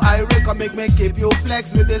break if you irate. Come make me keep you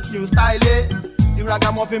flex with this new style. The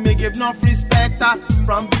ragamuffin me give no respect.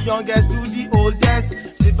 From the youngest to the oldest.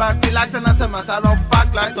 Sit back, relax and as a matter of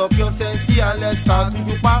fact, light up your sense and let's start to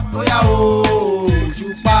jupa. Oh yeah, oh,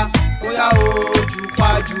 jupa. Oh yeah, oh,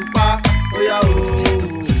 jupa, jupa. Oh yeah,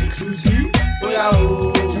 oh, Judy. Oh yeah,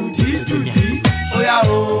 oh, Judy, Judy. Oh yeah,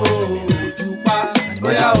 oh, jupa. Oh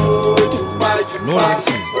yeah, oh, jupa, jupa.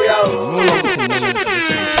 Oh yeah, oh,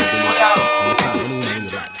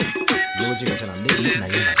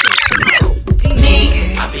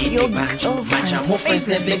 your girlfriend's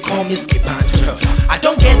favorite they call me skipper. I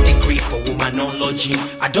don't get degree for womanology.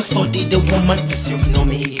 I just study the woman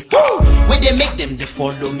physiognomy. When they make them, they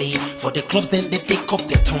follow me. For the clubs, then they take off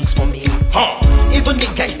their tongues for me. Even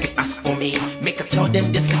the guys, they ask for me. Make I tell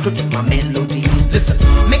them the secret of my melody. Listen,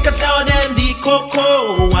 make I tell them the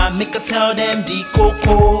cocoa. I make I tell them the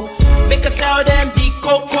cocoa. Make I tell them the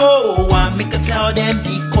cocoa. I make I tell them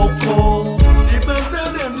the cocoa. People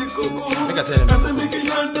tell them the cocoa. Make I tell them.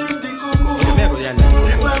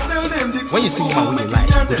 When you sing man when you like,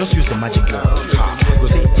 you just use the magic word. You go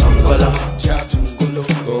say Tongolo, Tongolo,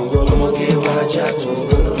 ọmọge wájà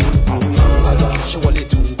tungolo. Tangala, ṣọwọlé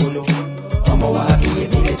tungolo. Ọmọ wa bí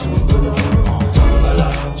èmi tungolo. Tangala,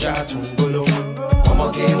 já tungolo.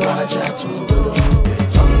 Ọmọge wájà tungolo.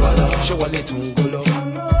 Tangala, ṣọwọlé tungolo.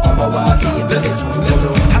 Ọmọ wa bí èmi tungolo.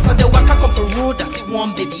 As I dey waka up the road, I see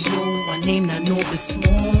one baby yo. Her name na no be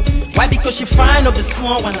small. Why? Because she fine, no be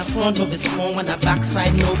small. When I front, no be small. When I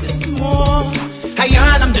backside, no be small. I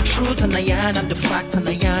yarn, I'm the truth, and I yarn, I'm the fact, and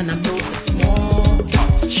I yarn, I'm no be small.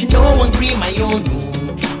 She no one green my own, no.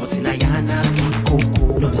 But in I yarn, I'm the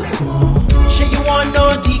cocoa, no be small. She you want know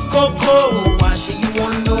the cocoa? Why? She you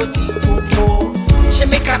want know the cocoa? She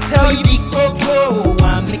make her tell you the cocoa.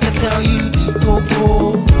 Why? Make her tell you the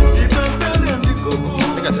cocoa.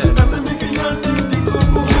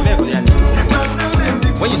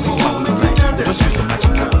 When you see one woman like they just use the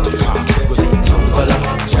magic word. Go say tungala,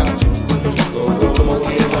 tungala, come on,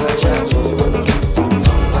 give her a chat, tungala,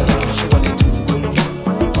 tungala, she want it tungala,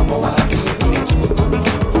 come on, why be it tungala,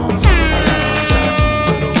 tungala,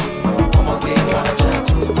 come on, give her a chat,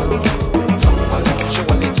 tungala, tungala, she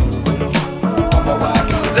want it tungala, come on, why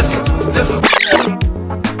be it. Listen.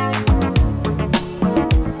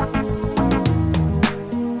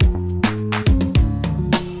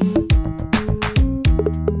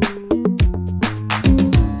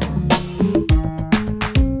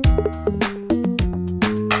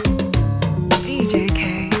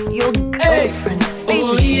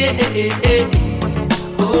 Oh yeah,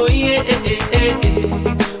 oh yeah,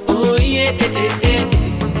 oh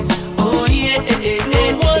yeah, no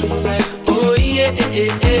one like, oh yeah,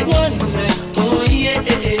 one like, oh yeah,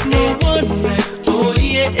 no one like, oh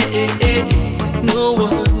yeah, no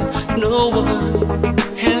one.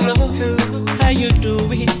 Hello, how you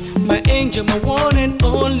doing, my angel, my one and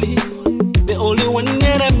only, the only one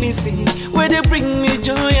that I'm missing. Where they bring me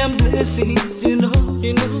joy and blessings, you know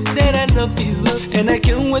that I love you, and I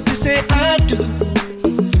can't wait to say I do.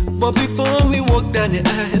 But before we walk down the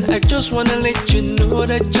aisle, I just wanna let you know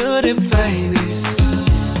that you're the finest.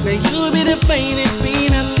 Now you be the finest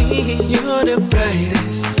being I've seen. You're the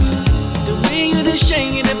brightest. The way you the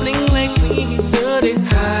shine, you the bling like me. You're the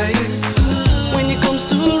highest. When it comes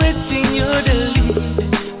to rating, you're the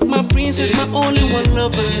lead. My princess, my only one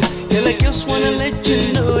lover. Yeah, I just wanna let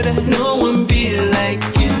you know that no one be like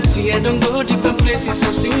you. See, I don't go different places,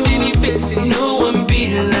 I've seen many faces. No one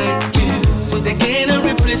be like you. See, they cannot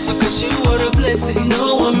replace you, cause you are a blessing.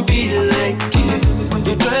 No one be like you.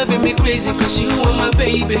 You're driving me crazy, cause you are my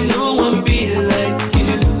baby. No one be like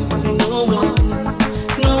you. No one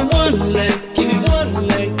like you. One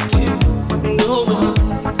like you. No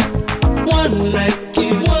one like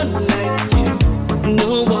you. One like you.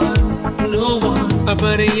 No one.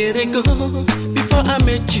 About a year ago, before I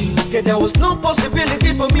met you, yeah, there was no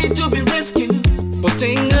possibility for me to be rescued. But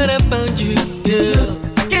thank God I found you, yeah.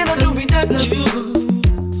 I cannot do without you.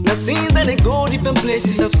 Now since I go different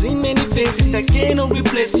places, I've seen many faces that cannot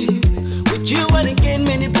replace you. With you I gain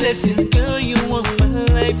many blessings. Girl, you are my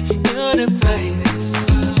life, you're the finest.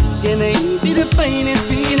 Yeah, now you be the finest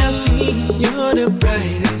being I've seen. You're the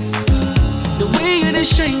brightest. The way you the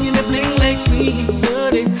shine, you the bling like me.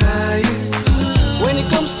 You're the highest. When it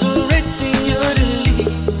comes to rating, you're the lead.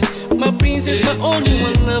 My princess, my only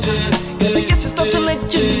one lover. Girl, I guess it's time to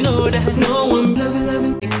let you know that no one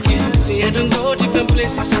loving like you. See, I don't go different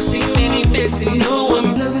places, I've seen many faces. No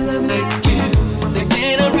one loving like you. They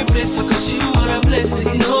cannot replace you, cause you are a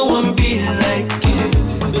blessing. No one be like you.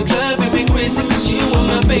 You're driving me crazy, cause you are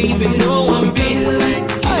my baby. No one be like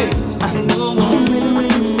you. No one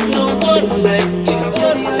like you.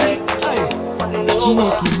 No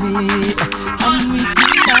one.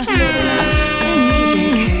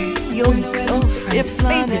 DJ, your girlfriend's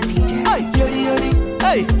favorite DJ.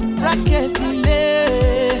 Hey,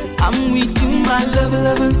 I'm with you, my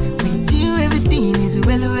lover. With you, everything is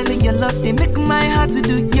well. Your love, they make my heart to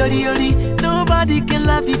do yori. Nobody can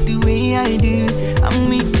love you the way I do. I'm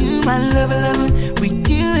with you, my lover. With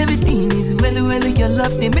you, everything is well. Your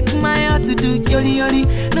love, they make my heart to do yori.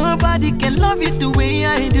 Nobody can love you the way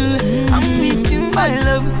I do. I'm with you, my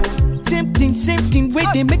love. Same thing, way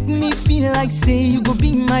they make me feel like say you go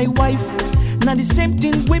be my wife. Now the same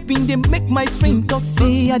thing whipping they make my friend talk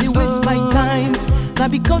say I dey waste my time. Now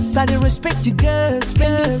because I dey respect you, girl,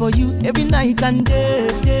 spend it for you every night and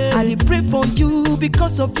day. I dey pray for you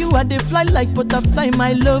because of you. I dey fly like butterfly,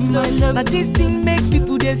 my love. Now this thing make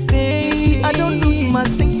people they say I don't lose my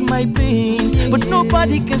sense, my pain, but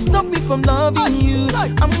nobody can stop me from loving you.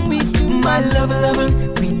 I'm with you, my lover.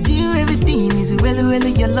 With you, everything is well.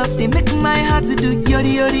 Your love they make my heart to do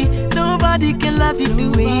yori. Nobody can love you the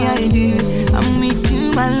way I do. I'm with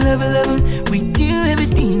you, my lover. With you,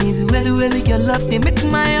 everything is well. Your love, they make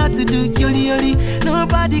my heart to do yoli yoli.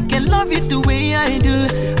 Nobody can love you the way I do.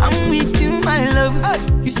 I'm with you, my love.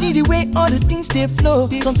 You see the way all the things they flow.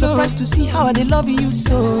 So I'm surprised to see how they love you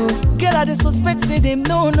so. Girl, I just suspect, say them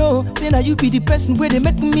no. Say that you be the person where they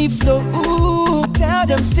make me flow. Ooh, I tell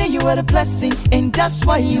them, say you are the blessing, and that's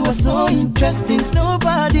why you are so interesting.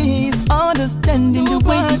 Nobody is understanding the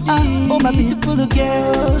way you are. Oh, my beautiful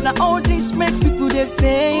girl. Now all this make people they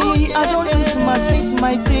say I don't lose my face,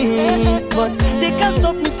 my pain, but they can't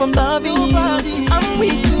stop me from loving you. I'm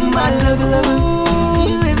with you, my love.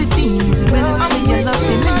 Do everything is well. I'm with love,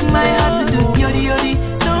 they make my heart to do yodi yodi.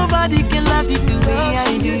 Nobody can love you the way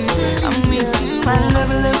I do. I'm with you, my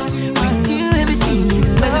love. With you, everything is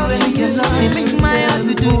well. Your love, they make my heart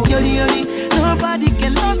to do yodi yodi. Nobody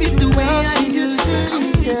can love you the way I do.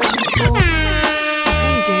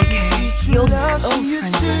 DJ K, your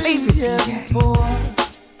girlfriend's favorite DJ.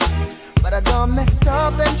 But I done messed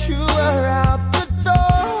up and threw her out the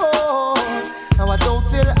door. Now I don't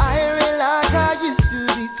feel irie like I used to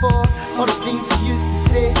before. All the things we used to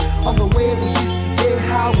say, all the way we used to do,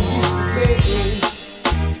 how we used to play.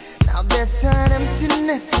 Now there's an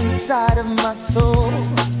emptiness inside of my soul,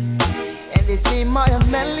 and they say my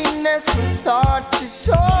manliness will start to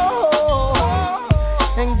show.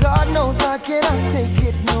 And God knows I cannot take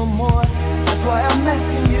it no more. That's why I'm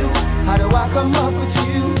asking you, how do I come up with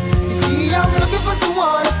you? You see, I'm looking for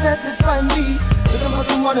someone to satisfy me, looking for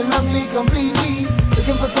someone to love me completely,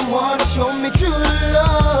 looking for someone to show me true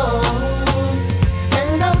love.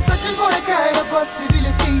 And I'm searching for the kind of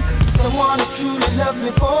possibility, someone to truly love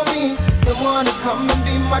me for me, someone to come and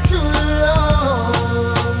be my true love.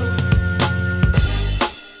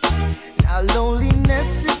 Now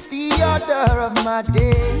loneliness is the order of my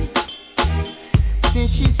days.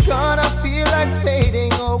 Since she's gone, I feel like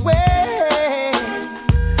fading away.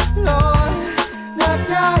 Lord, not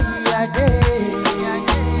die a day.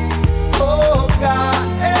 Oh God,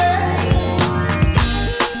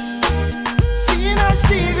 seeing how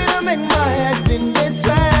she will make my head in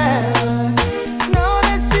despair. Now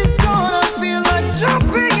that she's gone, I feel like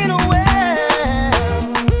jumping in a well.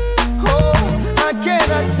 Oh, I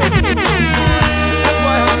cannot take it. That's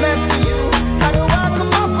why I'm asking you, how do I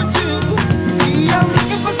come up with you? See, I'm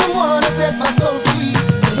looking for someone to set my soul free,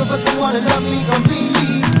 looking for someone to love me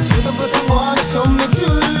completely, looking for someone to show me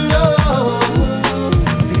true love.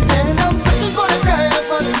 And I'm searching for the kind of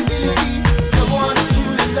possibility, someone to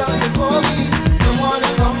truly love me for me, someone to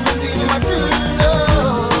come and be my true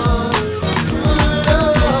love. True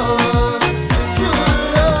love, true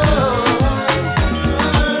love,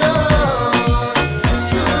 true love,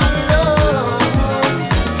 true love,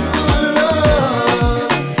 true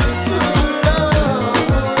love,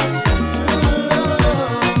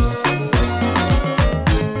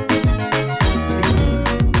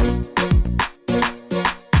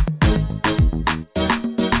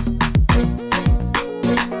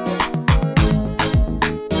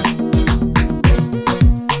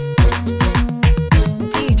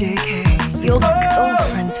 DJ K, your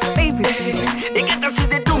girlfriend's favorite DJ. They get to see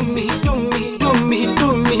they do me.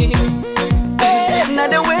 Hey, now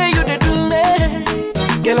the way you they do me,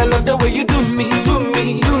 girl, I love the way you do me.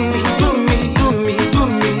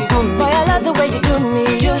 Boy, I love the way you do me.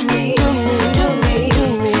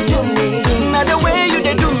 Now the way you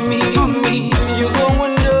they do me, you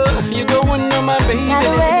go wonder, my baby. Now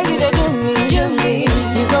the way you they do me,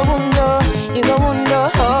 you go wonder.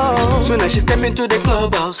 Oh. So now she step into the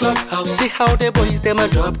clubhouse. See how the boys them a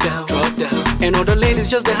drop down. And all the ladies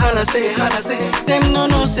just the holla say. Them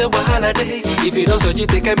no say wahala day. If you don't so you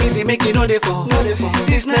take a busy, make it no dey for.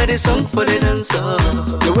 This night is song for the dancer.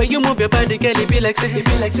 The way you move your body, girl, it be like say.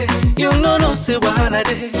 You no say wahala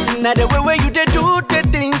day. Now the way you they do the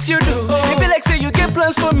things you do, it be like say you get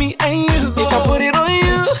plans for me and you. If I put it on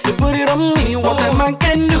you, you put it on me. What a man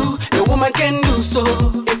can do, a woman can do. So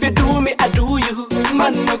if you do me, I do you.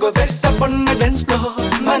 Man no go vex up on the dance floor.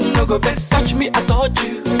 Man no go vex, touch me, I touch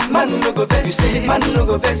you. Man no go vex, you say. Man no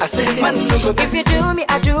go vex, I say. Man no go vex. If you do me,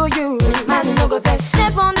 I do you. Man no go vex,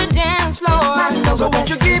 step on the dance floor. Man no so go won't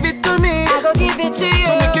vex. you give it to me? I go give it to you.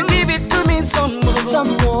 So make you give it to me some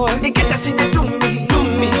more. They get to see they do me.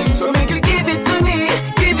 So make you give it to me.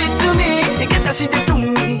 They get to see they do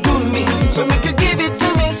me. So make you give it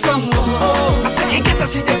to me some more. I say they get to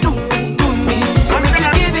see they do me. So make you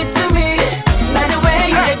give it to me. By the way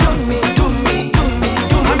you they do me.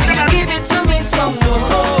 So make you give it to me some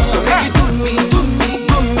more. So make you do me.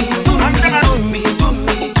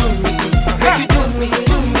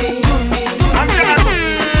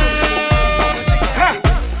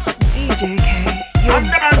 DJ K, your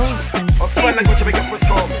girlfriend's favorite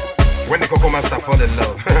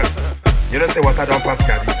love. You don't say what I don't pass,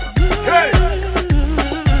 Gabby. Hey!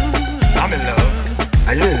 I'm in love.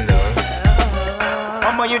 Are you in love?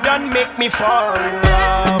 Mama, you done make me fall in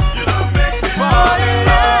love. You done make me fall in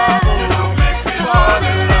love. Fall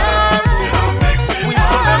in love. We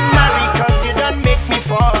still not married cause you done make me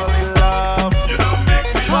fall in love. You done make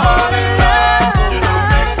me fall in love.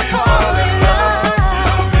 Fall in love.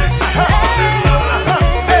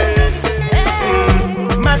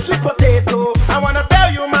 My sweet potato, I wanna tell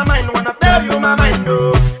you my mind,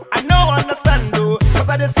 oh. I know understand, oh. Cause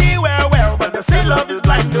I just see well, but they say love is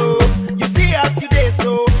blind, oh. You see as you did,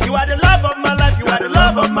 so you are the love of my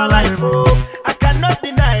life, oh. I cannot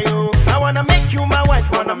deny, oh. I wanna make you my wife,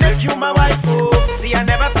 oh. See, I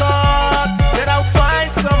never thought that I'll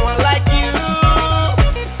find someone like you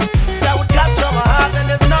that would capture my heart, and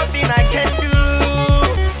there's nothing I can do.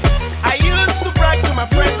 I used to brag to my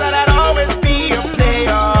friends that I'd always be a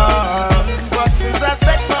player, but since I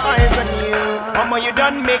set my eyes on you, mama, you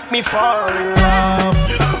done make me fall in love.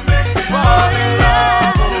 You done make me fall in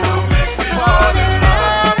love. Fall in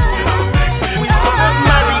love. We still not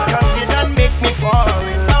married cause you done make me fall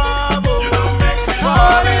in love.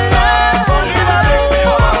 Fall in love. Fall in love.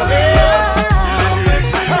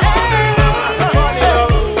 Fall in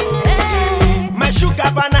love. My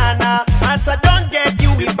sugar banana, as I don't get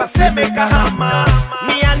you, if I say make a hammer,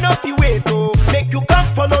 me I know the way to make you come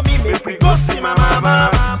follow me, make we go see my mama.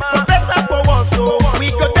 For better for worse, so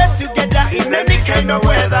we go there together in any kind of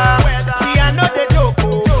weather. See, I know the joke,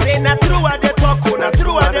 say na true at the talk,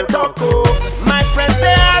 My friends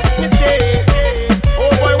they ask me say,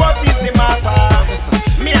 oh boy, what is the matter?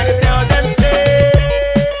 Me I tell them say,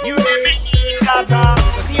 you may make me scatter.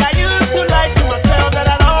 See, I used to lie to myself that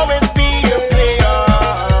I'd always be a player,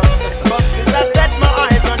 but since I set my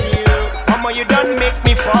eyes on you, mama, you done make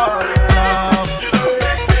me fall in love.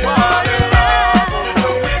 Fall in love.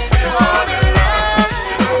 Fall in love.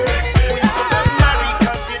 We still not married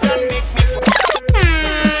cause you done make me fall.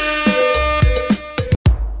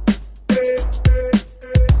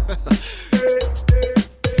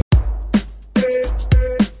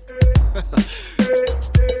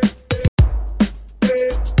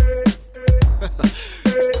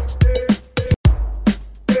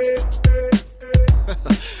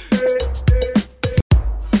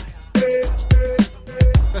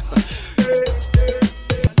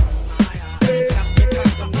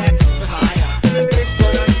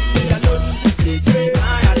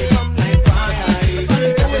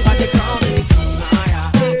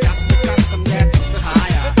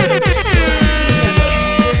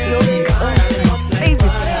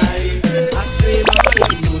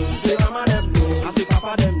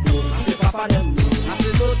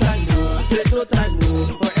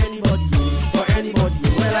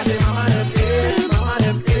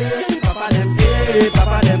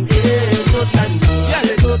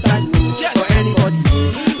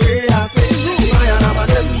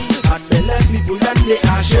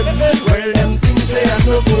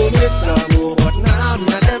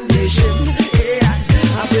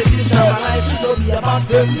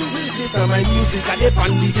 This now my music, I dey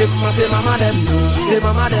pandy them. I say mama them know, say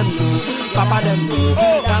mama them know, papa them know.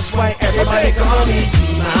 That's why everybody call me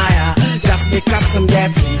T-Maya. Just because I'm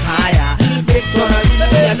getting higher. Big gonna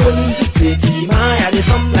leave me alone. Say T-Maya, they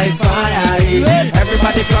come like fire.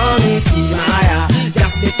 Everybody call me T-Maya.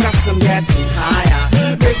 Just because I'm getting higher.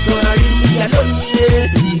 Big gonna leave me alone.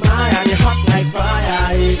 T-Maya, they hot like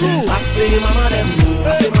fire. I say mama them know,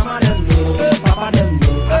 I say mama them know, papa them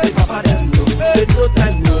know, I say papa them know. Say no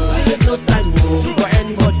time no, I say no time no, for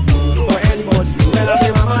anybody no, for anybody no. Well I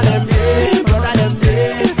say mama them brother them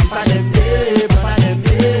sister them brother them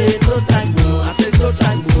no time no, I say no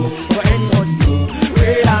time no, for anybody no.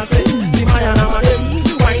 Well I say T-Maya and them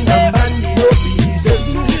wind up and me no be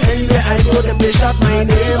same. Anywhere I go them they shout my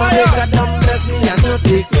name. I say God damn bless me and no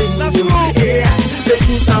take claim you. Yeah, say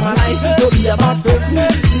this time my life no be about fame.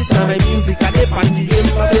 This time my music I dey pan the game.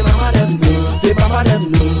 I say mama them know, say papa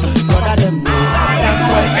them know, brother them know. That's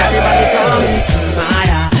why everybody call me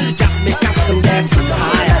T-Maya. Just make us some dancing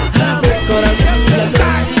higher. We're gonna get me a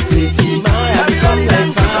gun. Say T-Maya, become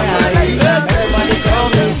like fire. Everybody call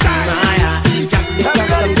me T-Maya. Just make us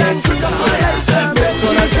some dancing higher. We're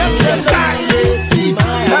gonna get me a gun.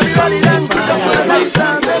 T-Maya, become like fire.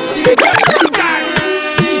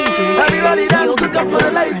 Everybody dance, pick up my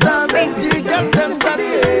lights and make the girls them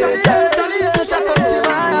jolly. Shut up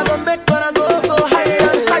T-Maya, don't make gonna go so high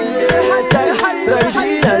and high.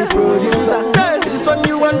 Regina, the producer. This one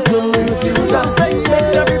you want to refuse.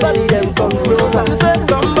 Make everybody them come closer.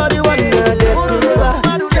 Somebody want to get closer.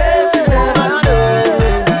 Guess you never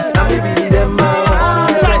know. Now maybe them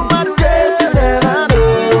guess you never know.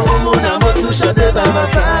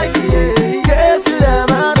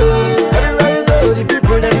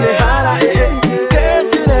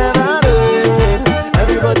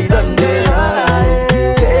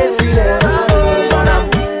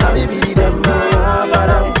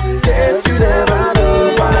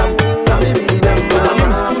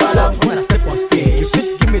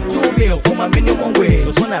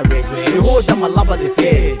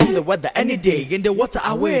 day in the water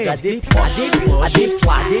away. I did fly. See all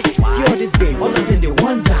this babe, all of them they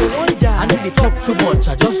wonder. I know they talk too much,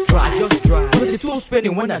 I just drive. 22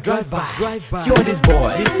 spending when I drive by. See all these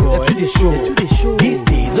boys, to the show. These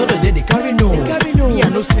days, all of them they carry no. Me I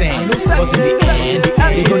no send, cause in the end,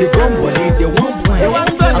 they know they come body, they won't plan. I'm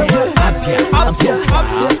so happy, I'm so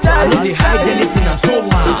proud. I know they hide anything, I'm so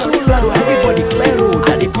loud. So everybody clear road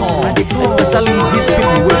that they come. Especially these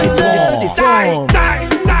people where they from.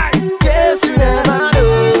 Guess you never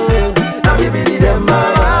know. Now we be them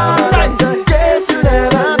mama. Guess you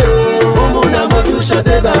never know. Mumu na motu shot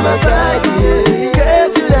by my side.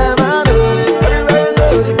 Guess you never know. Everybody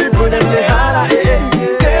know the people them they holla.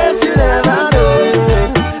 Guess you never know.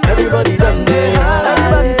 Everybody done they holla.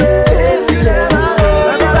 Guess you never know.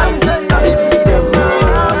 Everybody say now we be them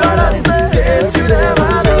mama. Everybody say guess you never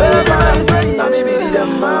know. Everybody say now we be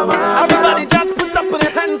them mama. Everybody just put up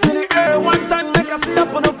their hands in the air one time. Make us see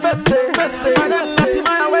up on the face. And that's not in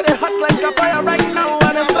my way. They hot like a fire right now.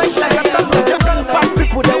 And it's like a thunder. Bad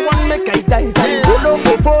people they want make I die. Go low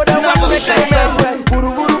before they want make I die.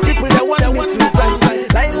 Buru people they want me to die.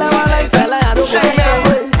 Like I don't want to.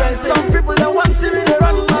 Some people they want see me they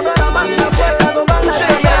run. My brother man that's why I go back like a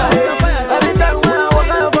man. Every time when I walk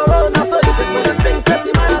out for road, I saw the people them things set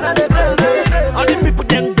in my hand and they crazy. All the people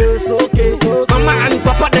them girls okay. Mama and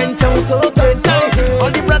papa them chance okay.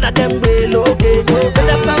 All the brother them well okay.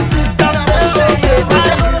 Brothers and sisters them okay.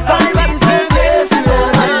 Everybody say yes you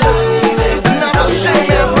never know. Never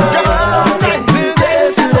shame ever.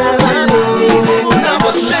 Yes you never know.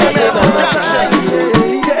 Never shame ever.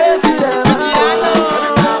 Yes you never know.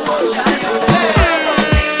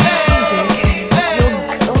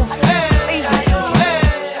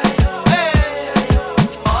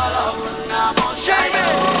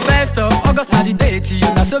 First of August, now the day to you.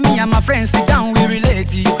 Now so me and my friends sit down, we relate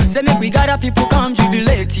to you. Say make we gather people come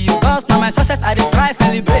jubilate to you. Cause now my success I dey try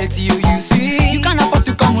celebrate to you. You see, you can't afford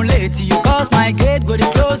to come late to you. Cause my gate go dey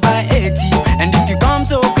close by 80. And if you come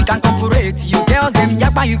so quick and cooperate to you, girls them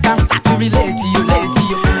yakpa you can start to relate to you, late to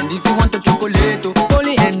you. And if you want to chocolate,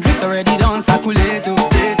 Holy Hendrix already done circulate,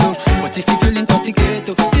 but if you feel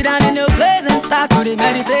intoxicated, sit down in your place and start to dey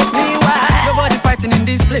meditate. Meanwhile, nobody fighting in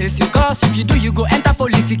this place, you. Cause if you do, you go enter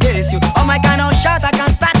police case, you. Oh my God, no shot, I can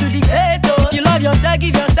start to dictate, oh. You love yourself,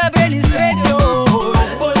 give yourself brain straight, yo.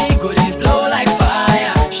 Holy go dey blow like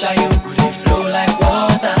fire, shy you go dey flow like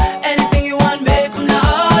water. Anything you want, make una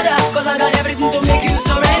order. Cause I got everything to make you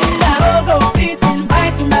surrender. Go fit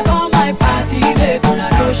invite to make all my party, make una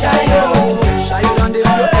no shy, yo. Shy you on the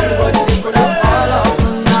floor, everybody dey go down. All of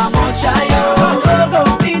una must shy, yo. Go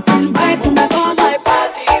fit invite to make all my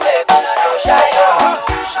party, make una no shy, yo.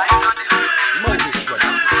 Shy you on the floor.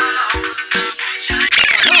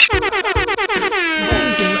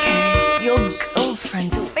 DJ S, your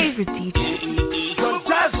girlfriend's favorite DJ.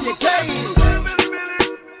 Fantastic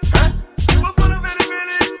game.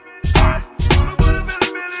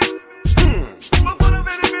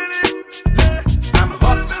 I'm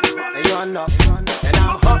hot, and you're not. And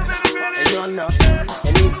I'm hot, and you're not.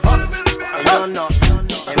 And he's hot, and you're not.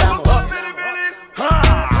 And I'm hot.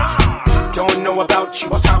 Don't know about you,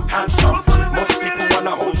 but I'm handsome. Most people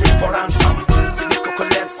wanna hold me for ransom. See the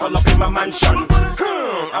coconuts all up in my mansion.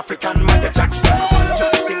 African Michael Jackson.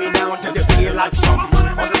 Just see me down to the feel like some. On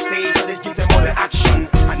the stage, I just give them all the action.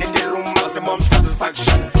 And in the room, maximum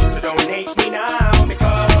satisfaction. So don't hate me now,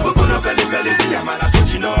 because we're gonna belly be a man, I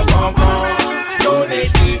touch you no bong. Don't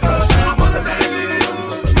hate me, cause I'm what a baby.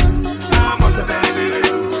 I'm what a baby.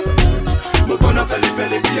 We're gonna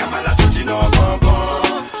belly be a man, I touch you no bong.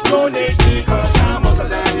 Don't hate me, cause I'm what a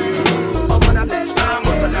baby. I'm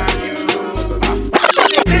what a baby.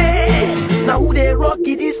 Now who they rock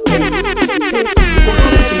in this place?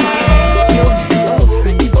 Your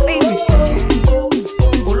girlfriend's favorite DJ.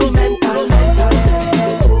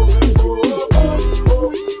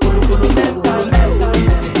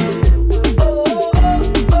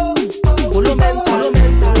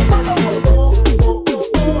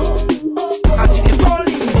 As you dey fall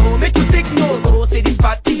in, make you take note. Say this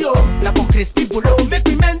party, now for Chris people, make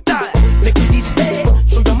we mental, make we display,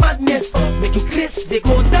 show your madness, make you Chris, they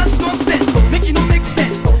go dance nonsense, make it no make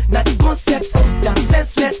sense. Now the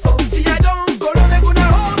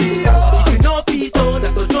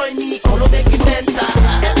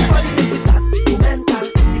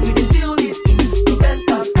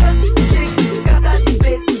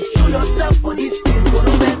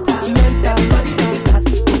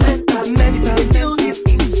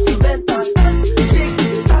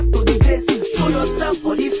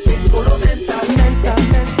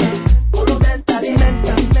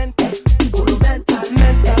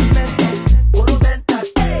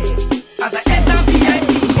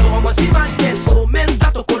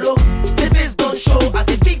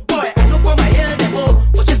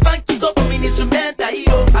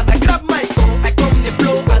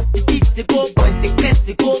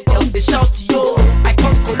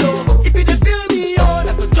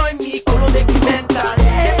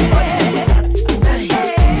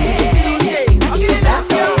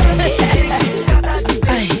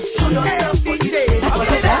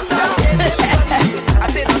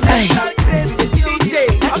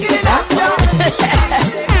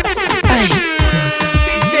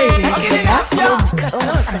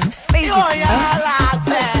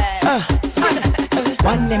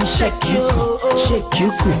One name shake you cool, shake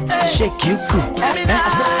you cool, shake you cool.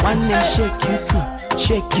 One name shake you cool,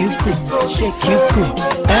 shake you cool, shake you cool.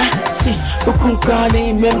 See,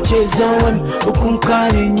 ukunkani memchezon,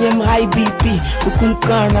 ukunkani nyem high BP,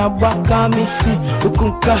 ukunkana baka misi,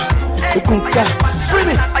 ukunka. Free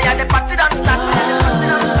me.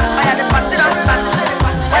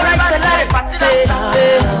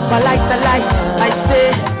 I like the light, I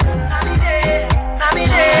say.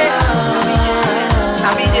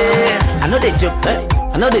 I know they joke,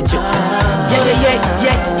 I know they joke.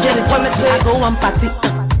 Yeah. Get it, come and say. I go one party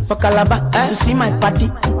for Calabar to see my party.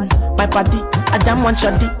 I jam one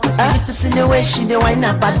shotty. Get to see the way she dey wine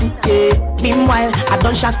her body. Meanwhile, I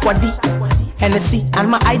don't share squaddy. Hennessy and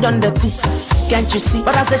my eye done dirty. Can't you see?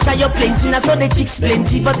 But as they share your plenty, I saw the chicks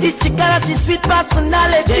plenty. But this chick got she sweet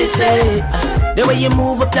personality. Say the way you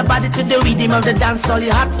move up your body to the rhythm of the dance, all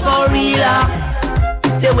you hot for real.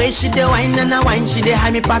 The way she dey wine and a wine, she dey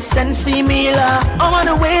high me past Sensi Miller. Oh, on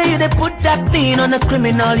the way you dey put that thing on a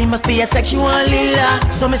criminal, he must be a sexual leader.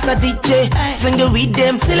 So Mr. DJ, fling the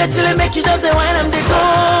rhythm, till it make you just the wine and they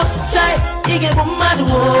go tight. You get one mad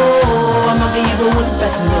whoa, I'm gonna give you one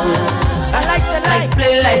person. I like the light,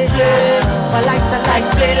 play like play. I like the light,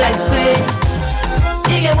 play like slay.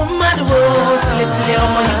 You get one mad whoa, till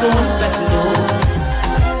I'm gonna give you one person.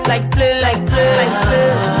 Like play, like play, like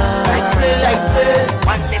play. Like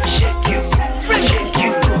one name shake you, shake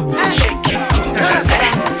you, shake you.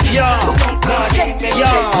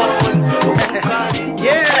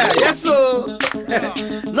 Yes so.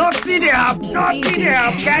 Naughty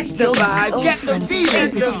there, catch the vibe, get the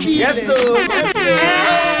feeling, yes so.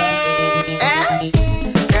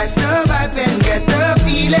 Catch the vibe and get the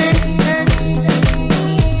feeling.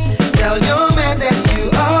 Tell your man that you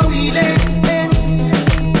are willing.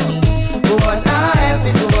 What I have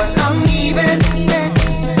is what I'm giving.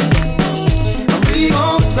 I'm really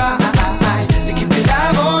gonna try to keep you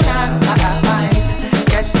alive all night.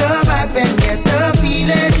 Catch the vibe and get the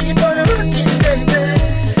feeling. Keep on rocking, baby.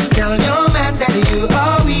 Tell your man that you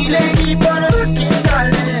are willing. Keep on rocking,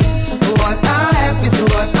 darling. What I have is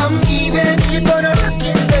what I'm giving. Keep on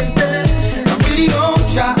rocking, baby. I'm really gonna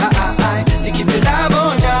try to keep you alive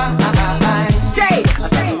all night. Jay, I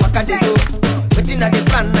say what can they do? Waiting at the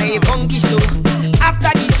plan, I a funky show.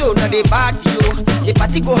 After the show, now they party yo. The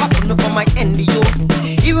party go happen for my end yo.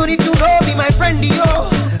 Even if you know be my friend yo,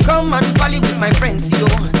 come and party with my friends yo.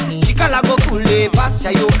 Chikala go cool pass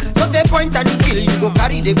yo. So they point and kill you go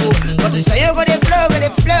carry the go. But you say you go the flow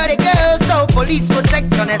the girl. So police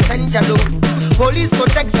protection essential yo. Police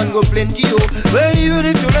protection go plenty yo. Well even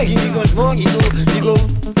if you like it, you go smoke it you go.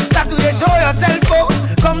 Start to show yourself oh.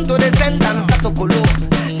 Come to the center and start to follow.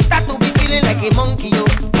 Start to be feeling like a monkey yo.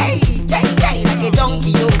 Hey, like a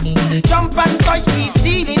donkey yo. Jump and touch the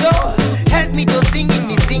ceiling yo. Help me to sing in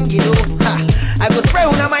me singing yo. I go spray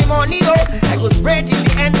on my money yo. I go spray till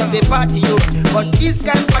the end of the party yo. But this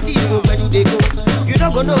kind of party you go when they go. You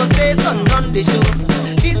don't go no say son on the show.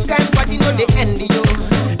 This kind of party no they end yo.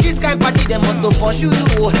 This kind of party they must go push you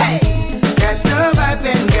yo. Hey, catch the vibe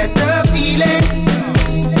and get the feeling.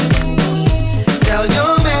 Tell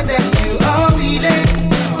your man that you are willing.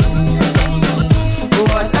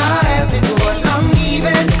 What I have is what I'm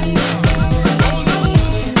giving.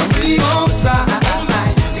 I'm really gonna try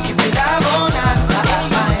to keep it alive all night.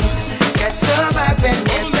 Catch the vibe and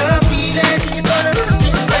get the feeling.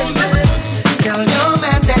 Tell your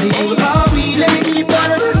man that you are willing.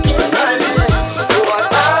 What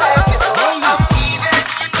I have is what I'm giving.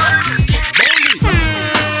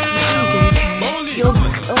 Your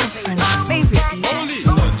girlfriend's favorite DJ.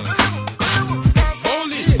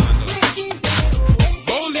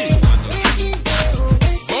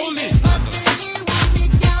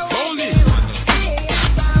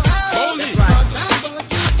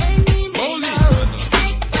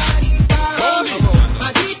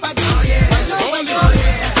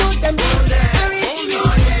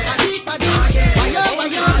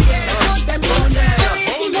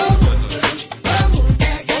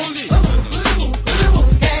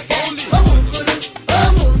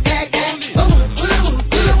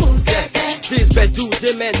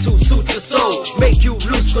 Meant to suit your soul, make you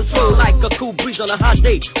lose control like a cool breeze on a hot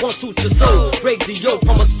day. Won't suit your soul, break the yoke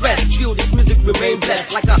from a stress. Feel this music remain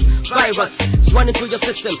blessed like a virus. It's running through your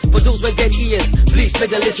system. For those with dead ears, please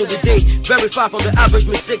make them listen today. Very far from the average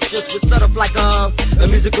musicians. We're sort of like a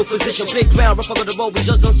musical position. Playground, rough on the road, we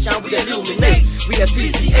just don't shine, we illuminate. We have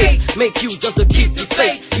PCA, make you just to keep the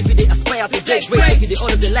faith. If you did aspire to date, great, make you the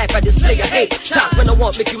honor the life, I display your hate. Times when I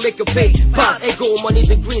want, make you make your pay. Pass, ego, money,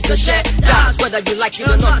 the greens, the share. That's whether you like it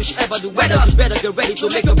or not, whichever the weather You better get ready to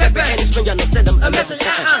make a pepper and explain. You send them a message.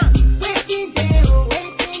 Waiting day, oh,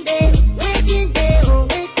 waiting day, waiting day, oh,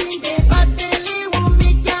 waiting day. Badly won't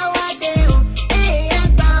make your day, oh. Hey,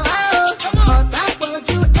 and bow, oh. But I want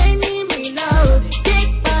you enemy now.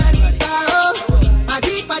 Take party, bow.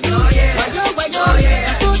 Party, party, wayo, wayo.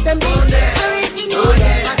 That's what them do. Everything you.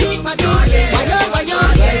 Party, party, wayo, wayo.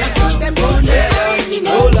 That's what them do. Everything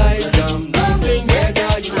you. No like them, nothing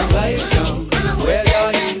whether you like them, whether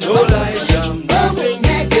you no like them, nothing we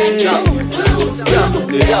say you go still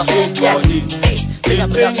they shake body.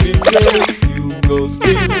 Anything we say you go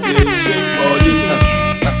still they shake body.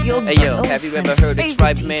 Hey yo, have you ever heard of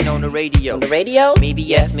Tribesman on the radio? On the radio? Maybe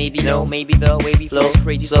yes, maybe no, maybe the way we flow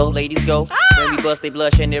crazy so ladies go. When we bust they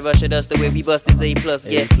blush and they rush at us. The way we bust is A+.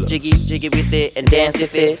 Get jiggy with it and dance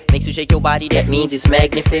if it makes you shake your body, that means it's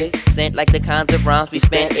magnificent. Like the kinds of rhymes we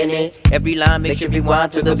spent in it. Every line makes you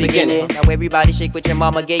rewind to the beginning. Now everybody shake what your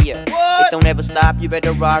mama gave you. It don't ever stop, you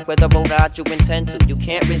better rock whether or not you intend to. You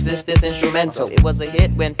can't resist this instrumental. It was a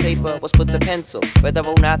hit when paper was put to pencil. Whether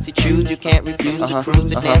or not to choose, you can't refuse to cruise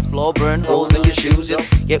the dance floor, burn holes in your shoes.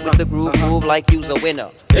 Just get with the groove, move like you's a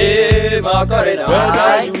winner. Hey, Macarena.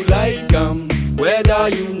 Whether you like them, whether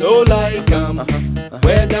you no like them,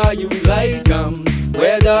 whether you like them,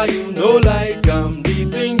 whether you no like them, the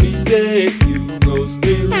thing we say you go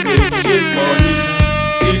still they shake body.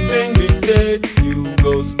 The thing we say you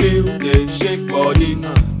go still they shake body.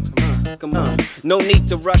 Come on. No need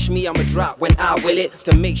to rush me, I'ma drop when I will it.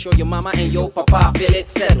 To make sure your mama and your papa feel it.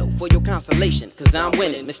 Settle for your consolation, cause I'm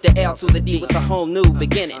winning. Mr. L to the D with a whole new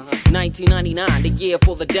beginning. 1999, the year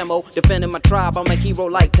for the demo. Defending my tribe, I'm a hero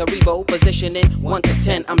like Taribo. Positioning 1 to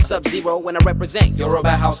 10, I'm Sub-Zero. When I represent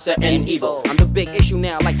Yoruba, Hausa, and Igbo. I'm the big issue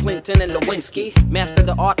now like Clinton and Lewinsky. Master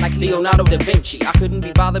the art like Leonardo da Vinci. I couldn't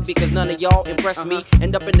be bothered because none of y'all impress me.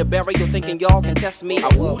 End up in the burial thinking y'all can test me. I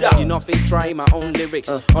would up. You know, fit try my own lyrics.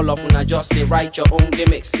 All off when I just they write your own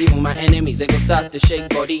gimmicks. Even my enemies, they gon' start to shake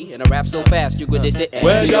body. And I rap so fast, you could sit and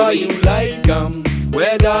whether you like them,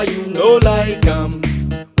 whether you no like them,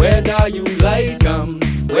 whether you like them,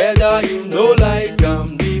 whether you no like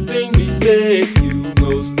them, the thing we say you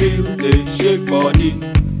go still they shake body.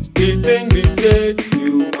 The thing we say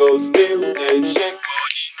you go still they shake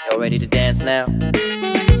body. Y'all ready to dance now?